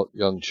my adult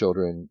young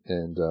children,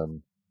 and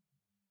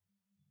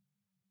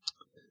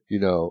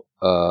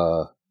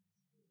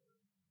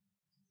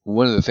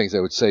one of the things I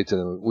would say to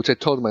them, which I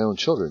told my own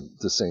children,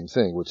 the same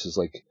thing, which is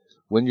like,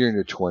 when you're in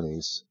your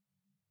 20s,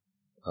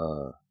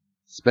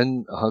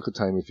 spend a hunk of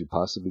time, if you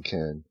possibly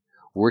can,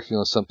 working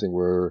on something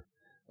where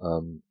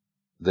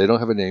they don't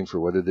have a name for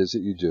what it is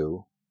that you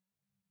do.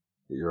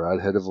 That you're out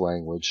ahead of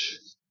language.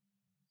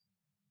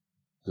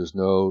 There's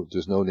no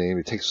name.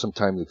 It takes some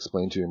time to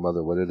explain to your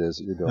mother what it is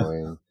that you're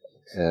doing,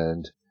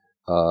 and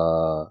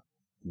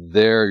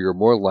there you're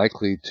more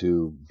likely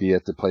to be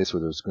at the place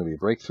where there's going to be a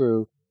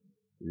breakthrough.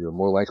 You're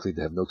more likely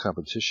to have no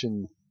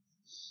competition.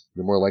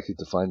 You're more likely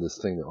to find this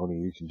thing that only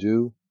you can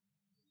do.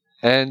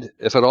 And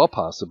if at all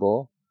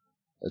possible,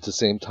 at the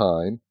same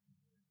time,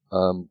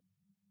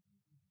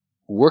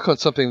 work on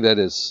something that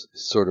is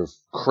sort of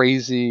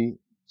crazy,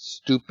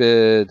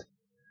 stupid,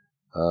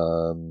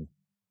 out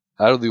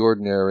of the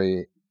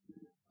ordinary,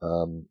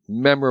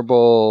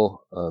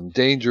 memorable,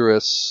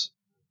 dangerous,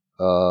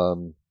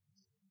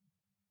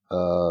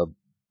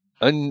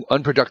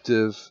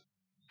 unproductive,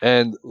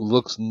 and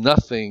looks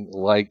nothing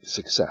like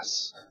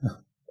success.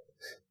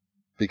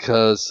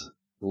 Because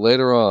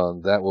later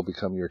on, that will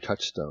become your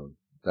touchstone.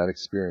 That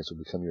experience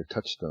will become your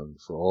touchstone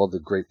for all the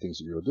great things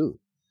that you'll do.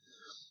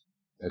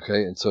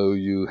 Okay, and so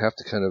you have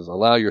to kind of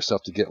allow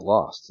yourself to get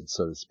lost,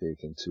 so to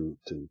speak, and to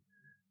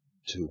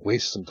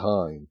waste some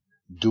time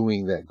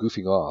doing that,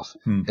 goofing off.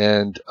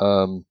 And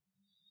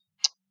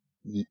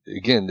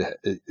again,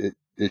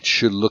 it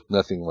should look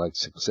nothing like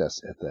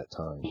success at that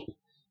time.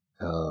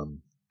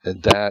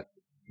 And that,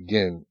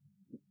 again,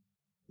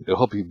 it'll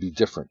help you be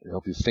different. It'll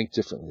help you think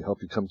differently. It'll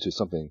help you come to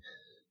something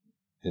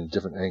in a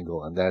different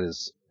angle. And that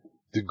is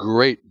the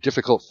great,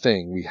 difficult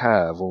thing we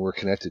have when we're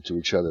connected to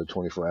each other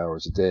 24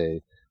 hours a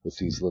day with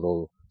these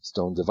little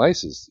stone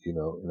devices,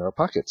 in our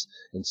pockets.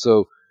 And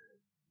so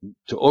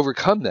to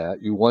overcome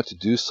that, you want to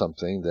do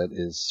something that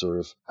is sort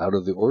of out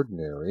of the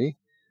ordinary,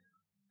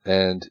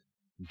 and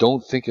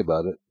don't think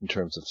about it in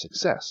terms of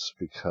success,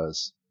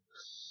 because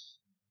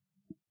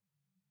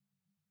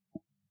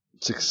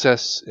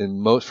success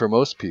for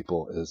most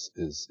people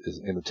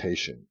is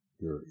imitation.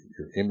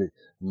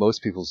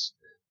 Most people's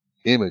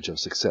image of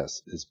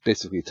success is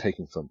basically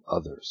taken from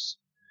others.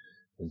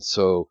 And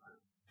so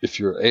if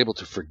you're able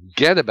to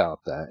forget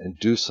about that and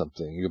do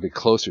something, you'll be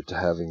closer to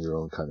having your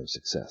own kind of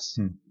success.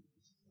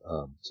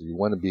 So you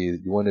want to be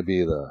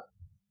the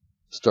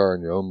star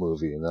in your own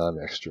movie and not an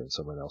extra in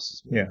someone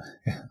else's movie.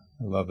 Yeah.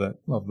 I love that.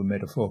 Love the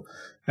metaphor.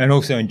 And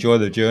also enjoy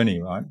the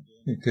journey, right?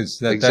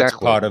 Because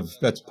Exactly.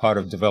 that's part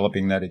of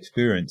developing that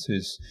experience,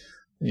 is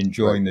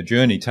enjoying the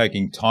journey,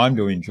 taking time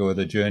to enjoy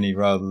the journey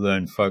rather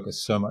than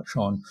focus so much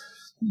on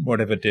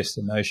whatever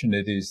destination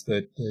it is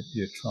that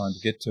you're trying to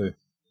get to.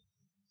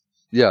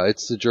 Yeah,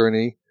 it's the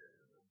journey.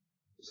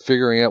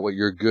 Figuring out what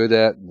you're good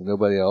at and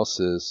nobody else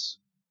is,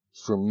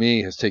 for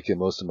me, has taken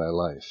most of my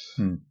life.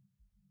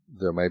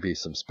 There might be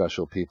some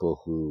special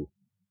people who,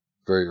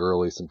 very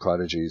early, some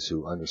prodigies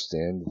who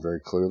understand very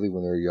clearly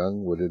when they're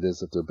young what it is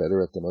that they're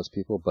better at than most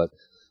people. But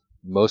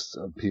most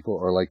people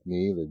are like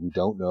me, that we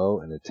don't know,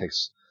 and it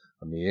takes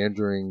a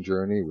meandering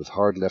journey with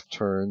hard left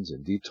turns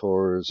and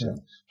detours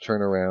and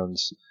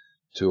turnarounds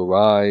to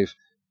arrive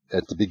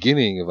at the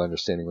beginning of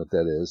understanding what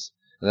that is.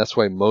 And that's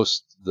why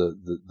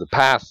the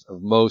path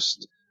of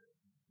most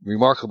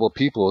remarkable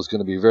people is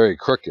going to be very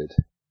crooked.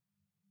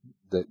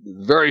 That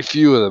very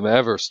few of them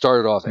ever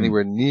started off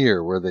anywhere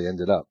near where they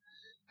ended up.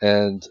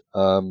 And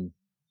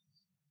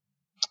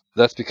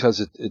that's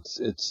because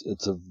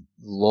it's a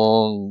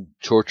long,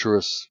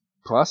 torturous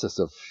process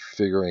of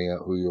figuring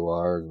out who you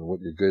are and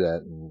what you're good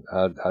at and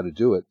how to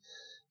do it.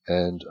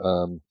 And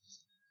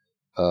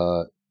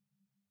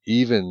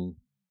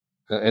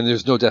and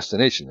there's no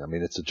destination. I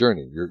mean, it's a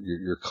journey.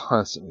 You're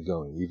constantly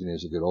going. Even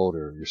as you get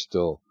older, you're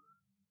still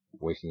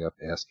waking up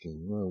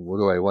asking, well, what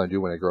do I want to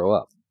do when I grow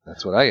up?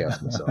 That's what I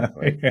ask myself.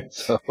 Right?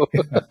 So.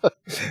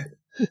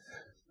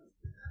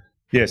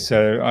 Yeah,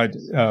 so I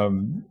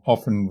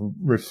often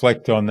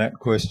reflect on that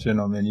question.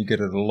 I mean, you get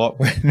it a lot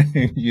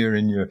when you're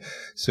in your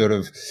sort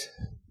of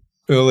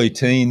early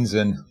teens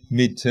and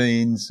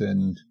mid-teens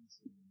and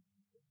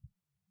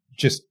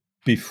just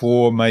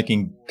before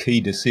making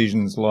key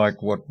decisions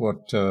like what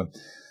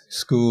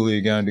school are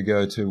you going to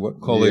go to,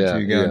 what college are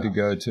you going to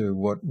go to,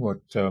 what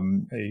are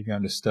you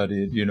going to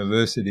study at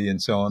university,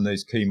 and so on,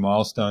 these key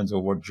milestones,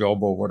 or what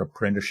job or what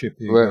apprenticeship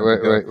are you going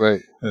to go.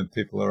 Right. And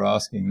people are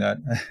asking that.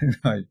 And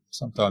I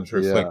sometimes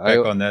reflect back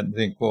on that and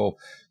think, well,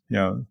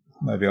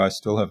 maybe I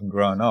still haven't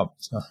grown up.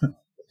 So.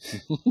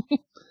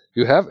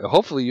 You have.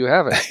 Hopefully you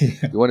haven't.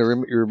 You want to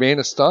remain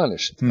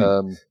astonished.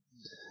 I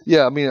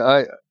mean,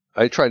 I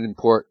try to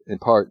impart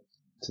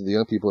to the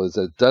young people is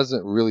that it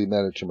doesn't really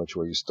matter too much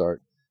where you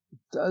start. It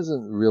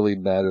doesn't really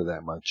matter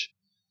that much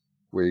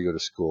where you go to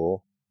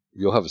school.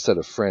 You'll have a set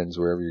of friends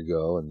wherever you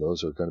go, and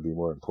those are going to be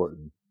more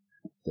important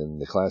than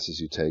the classes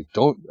you take.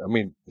 Don't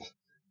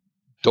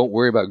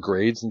worry about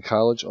grades in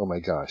college. Oh my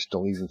gosh,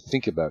 don't even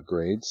think about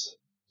grades.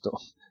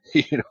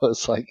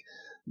 It's like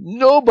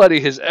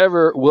nobody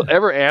will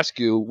ever ask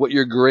you what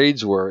your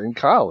grades were in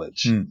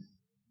college.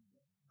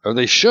 Or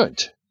they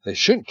shouldn't. They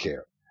shouldn't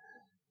care.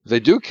 If they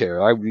do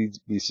care, I would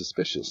be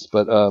suspicious.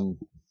 But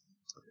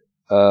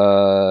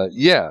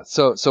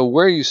so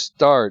where you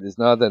start is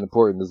not that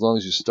important, as long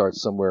as you start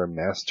somewhere and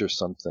master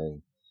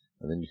something,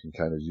 and then you can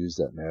kind of use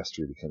that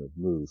mastery to kind of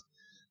move.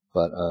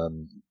 But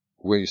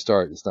where you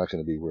start, it's not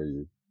going to be where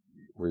you're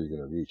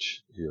going to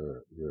reach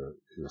your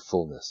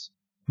fullness.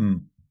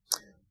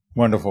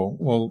 Wonderful.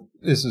 Well,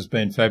 this has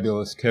been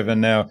fabulous,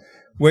 Kevin. Now,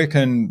 where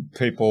can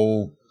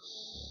people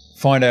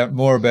find out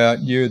more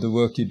about you, the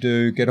work you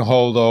do, get a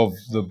hold of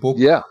the book?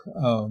 Yeah.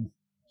 And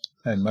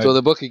maybe... So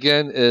the book,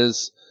 again,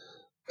 is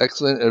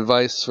Excellent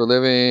Advice for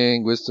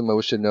Living, Wisdom I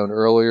Wish I'd Known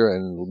Earlier,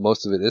 and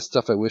most of it is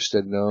stuff I wished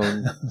I'd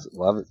known. A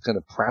lot of it kind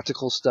of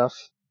practical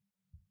stuff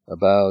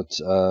about,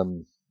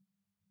 if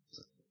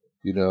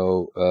you're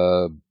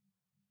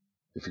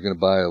going to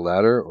buy a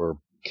ladder or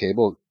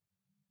cable,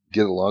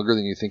 get it longer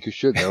than you think you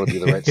should. That would be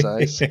the right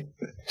size.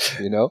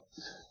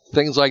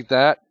 Things like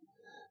that.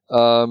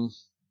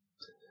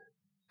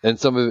 And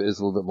some of it is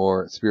a little bit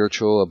more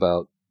spiritual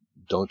about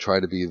don't try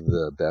to be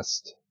the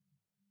best.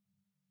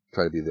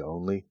 Try to be the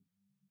only.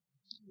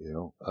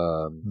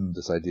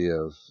 This idea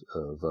of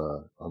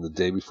on the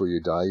day before you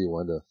die, you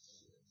want to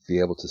be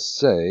able to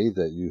say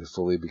that you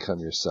fully become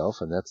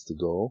yourself, and that's the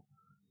goal.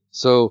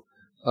 So,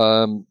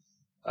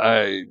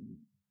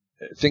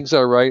 things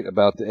I write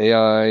about the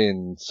AI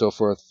and so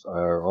forth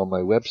are on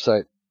my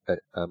website at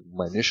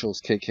my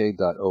initials,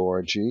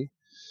 kk.org.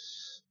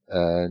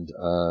 And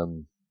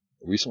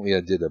recently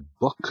I did a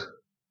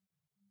book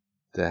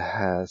that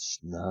has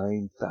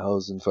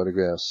 9,000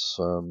 photographs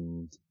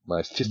from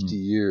my 50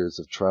 years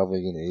of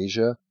traveling in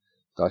Asia,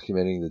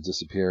 documenting the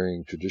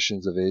disappearing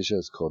traditions of Asia.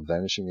 It's called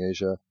Vanishing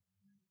Asia.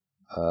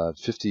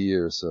 50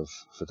 years of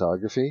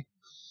photography.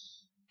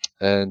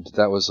 And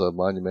that was a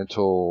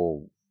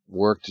monumental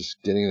work,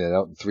 just getting that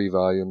out in 3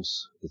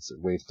 volumes. It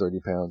weighs 30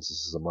 pounds.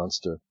 This is a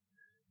monster.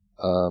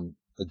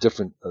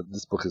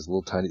 This book is a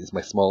little tiny. It's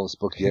my smallest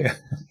book yet.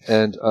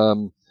 Yeah.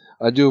 And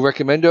I do a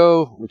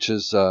recommendo, which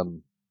is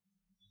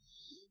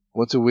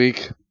once a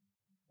week,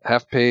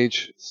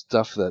 half-page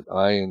stuff that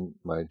I and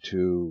my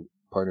 2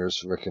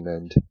 partners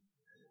recommend.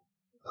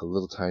 A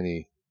little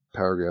tiny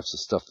paragraphs of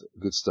stuff,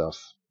 good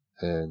stuff.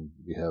 And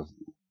we have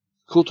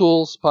cool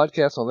tools,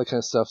 podcasts, all that kind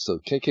of stuff. So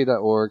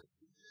kk.org.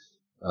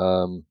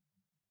 The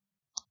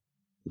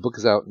book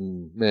is out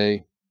in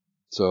May.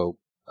 So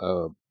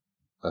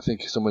I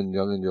think someone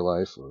young in your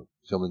life or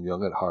someone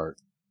young at heart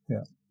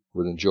Yeah.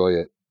 would enjoy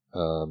it.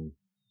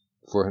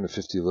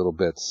 450 little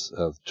bits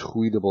of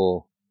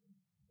tweetable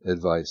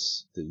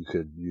advice that you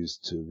could use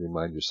to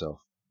remind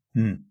yourself.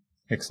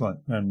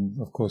 Excellent.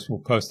 And of course, we'll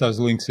post those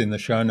links in the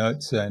show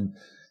notes. And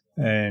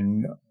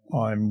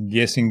I'm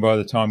guessing by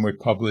the time we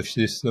publish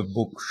this, the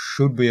book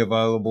should be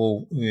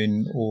available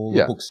in all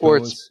the bookstores. Or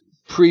it's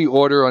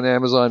pre-order on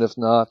Amazon. If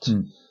not,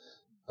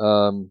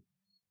 it'll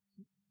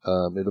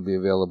be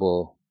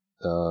available.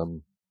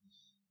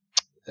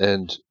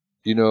 And,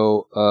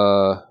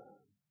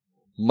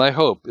 my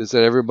hope is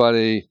that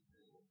everybody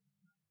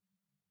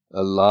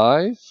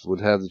alive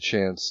would have the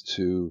chance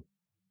to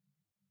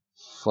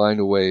find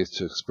a way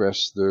to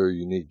express their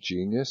unique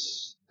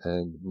genius.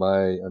 And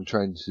I'm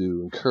trying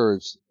to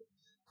encourage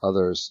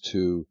others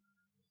to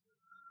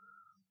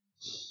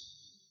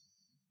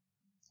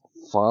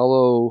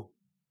follow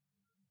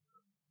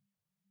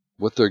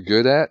what they're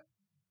good at,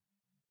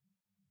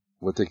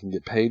 what they can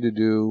get paid to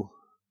do,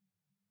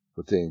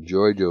 what they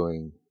enjoy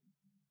doing,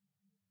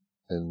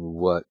 and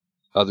what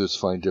others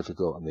find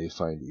difficult and they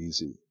find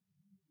easy.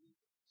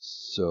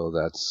 So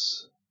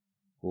that's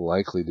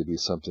likely to be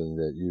something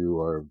that you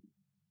are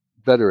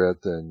better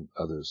at than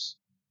others.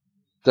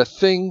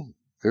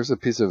 There's a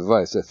piece of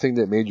advice, that thing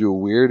that made you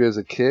weird as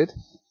a kid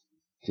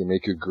can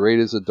make you great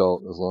as an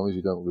adult as long as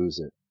you don't lose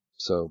it.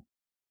 So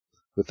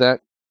with that,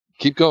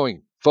 keep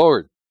going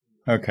forward.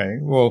 Okay.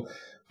 Well,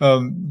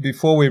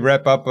 before we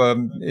wrap up,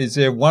 is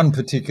there one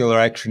particular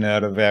action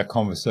out of our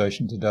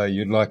conversation today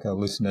you'd like our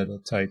listener to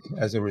take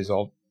as a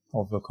result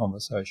of the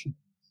conversation?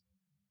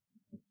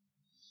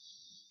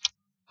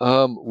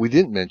 We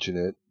didn't mention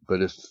it,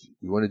 but if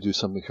you want to do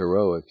something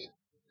heroic,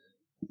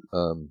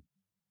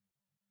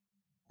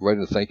 write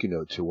a thank you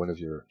note to one of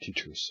your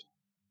teachers.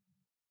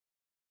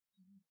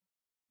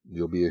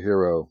 You'll be a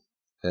hero,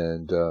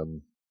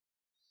 and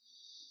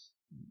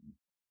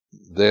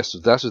that's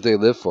what they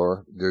live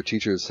for. Their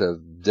teachers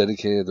have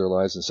dedicated their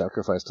lives and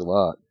sacrificed a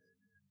lot,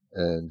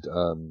 and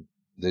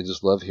they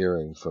just love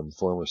hearing from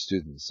former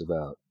students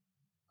about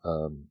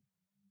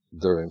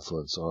their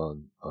influence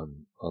on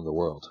the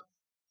world.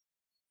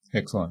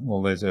 Excellent.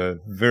 Well, there's a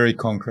very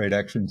concrete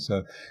action,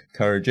 so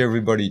encourage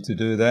everybody to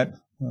do that.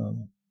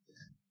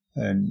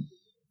 And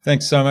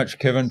thanks so much,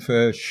 Kevin,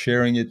 for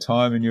sharing your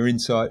time and your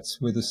insights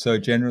with us so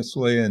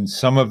generously, and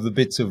some of the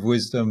bits of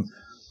wisdom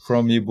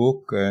from your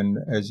book. And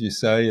as you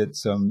say,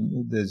 it's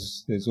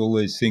there's all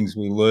these things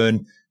we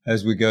learn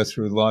as we go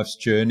through life's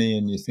journey,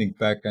 and you think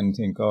back and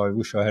think, oh, I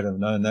wish I had have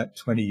known that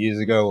 20 years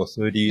ago or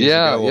 30 years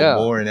ago or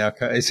more in our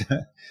case.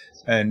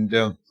 And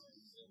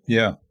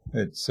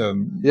it's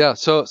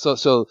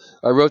So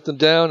I wrote them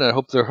down, and I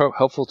hope they're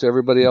helpful to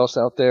everybody else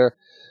out there.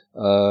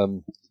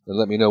 And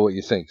let me know what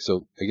you think.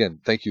 So again,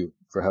 thank you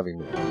for having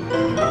me.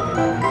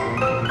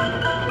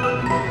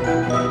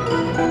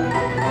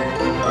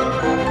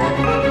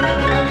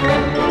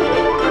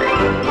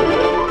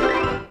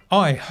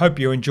 I hope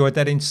you enjoyed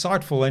that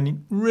insightful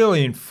and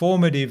really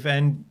informative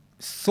and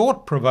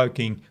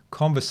thought-provoking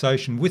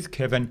conversation with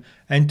Kevin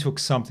and took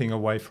something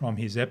away from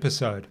his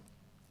episode.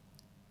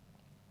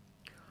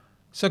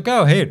 So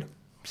go ahead,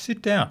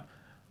 sit down,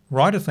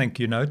 write a thank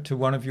you note to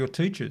one of your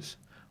teachers.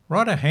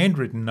 Write a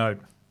handwritten note,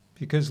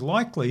 because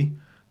likely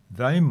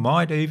they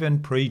might even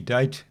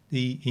predate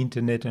the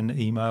internet and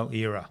email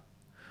era.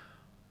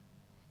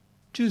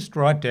 Just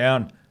write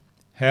down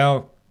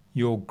how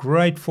you're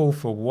grateful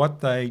for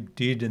what they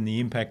did and the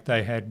impact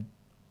they had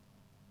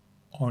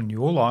on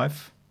your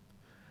life,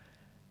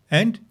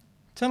 and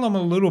tell them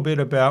a little bit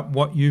about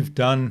what you've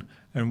done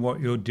and what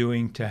you're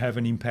doing to have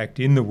an impact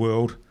in the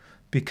world,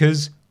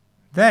 because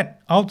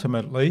that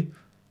ultimately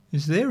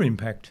is their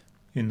impact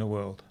in the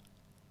world.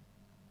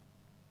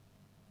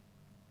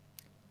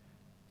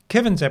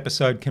 Kevin's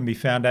episode can be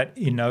found at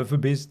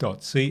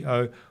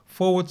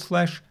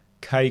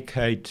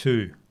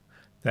Innova.Buzz.co/KK2.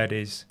 That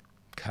is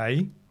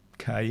K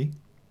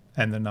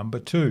and the number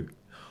 2.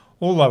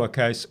 All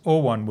lowercase,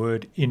 all one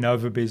word,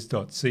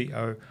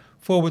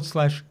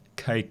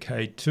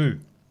 Innova.Buzz.co/KK2.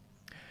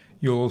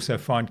 You'll also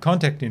find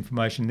contact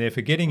information there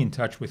for getting in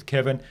touch with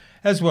Kevin,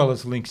 as well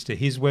as links to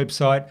his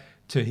website,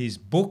 to his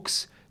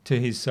books, to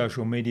his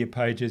social media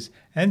pages,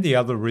 and the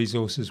other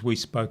resources we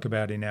spoke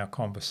about in our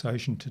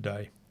conversation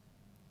today.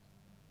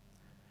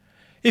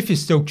 If you're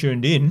still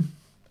tuned in,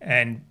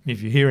 and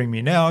if you're hearing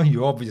me now,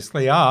 you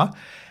obviously are,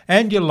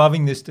 and you're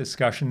loving this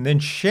discussion, then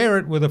share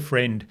it with a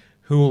friend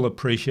who will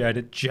appreciate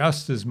it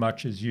just as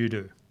much as you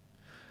do.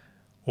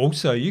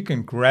 Also, you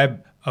can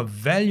grab a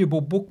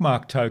valuable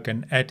bookmark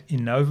token at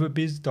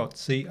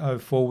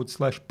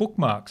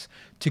Innova.Buzz.co/bookmarks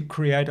to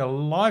create a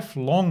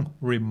lifelong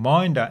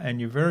reminder and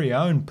your very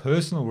own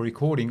personal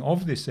recording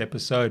of this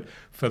episode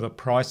for the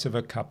price of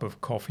a cup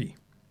of coffee.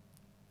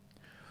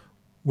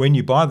 When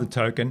you buy the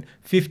token,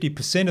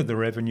 50% of the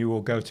revenue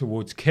will go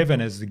towards Kevin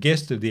as the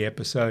guest of the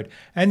episode,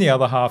 and the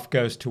other half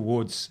goes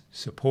towards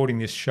supporting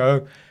this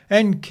show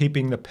and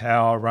keeping the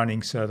power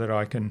running so that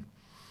I can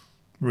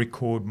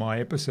record my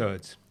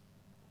episodes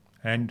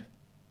and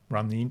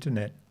run the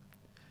internet.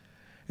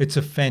 It's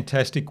a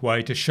fantastic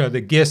way to show the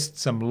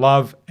guests some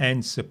love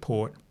and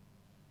support.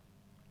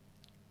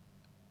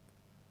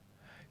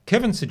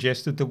 Kevin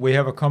suggested that we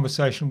have a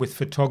conversation with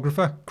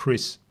photographer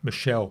Chris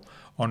Michelle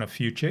on a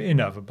future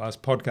Innova.Buzz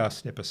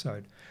podcast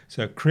episode.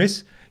 So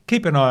Chris,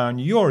 keep an eye on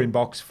your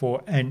inbox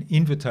for an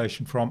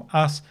invitation from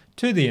us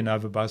to the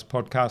Innova.Buzz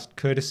podcast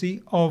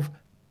courtesy of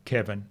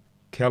Kevin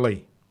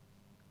Kelly.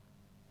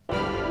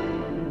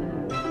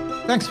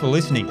 Thanks for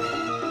listening.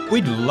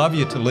 We'd love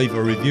you to leave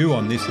a review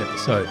on this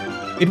episode.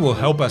 It will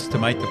help us to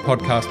make the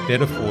podcast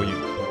better for you.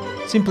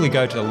 Simply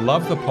go to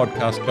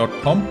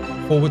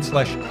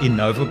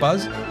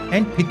lovethepodcast.com/Innova.Buzz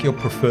and pick your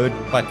preferred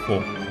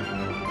platform.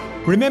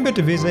 Remember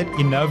to visit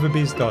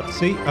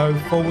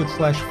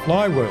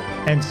Innova.Biz.co/Flywheel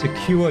and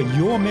secure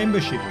your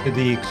membership to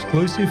the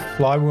exclusive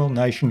Flywheel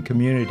Nation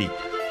community,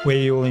 where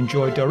you'll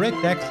enjoy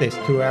direct access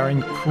to our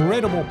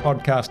incredible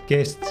podcast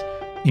guests,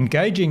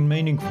 engaging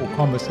meaningful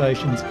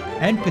conversations,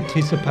 and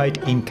participate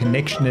in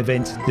connection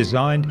events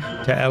designed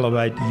to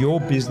elevate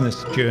your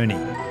business journey.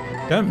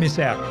 Don't miss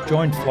out.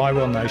 Join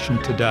Flywheel Nation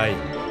today.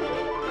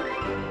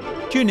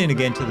 Tune in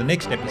again to the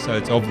next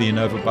episodes of the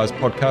Innova.Buzz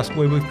podcast,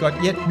 where we've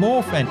got yet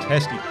more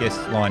fantastic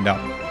guests lined up.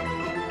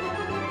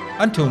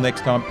 Until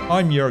next time,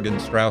 I'm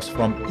Jurgen Strauss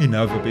from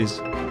Innova.Biz.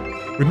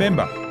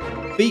 Remember,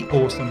 be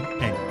awesome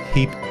and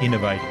keep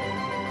innovating.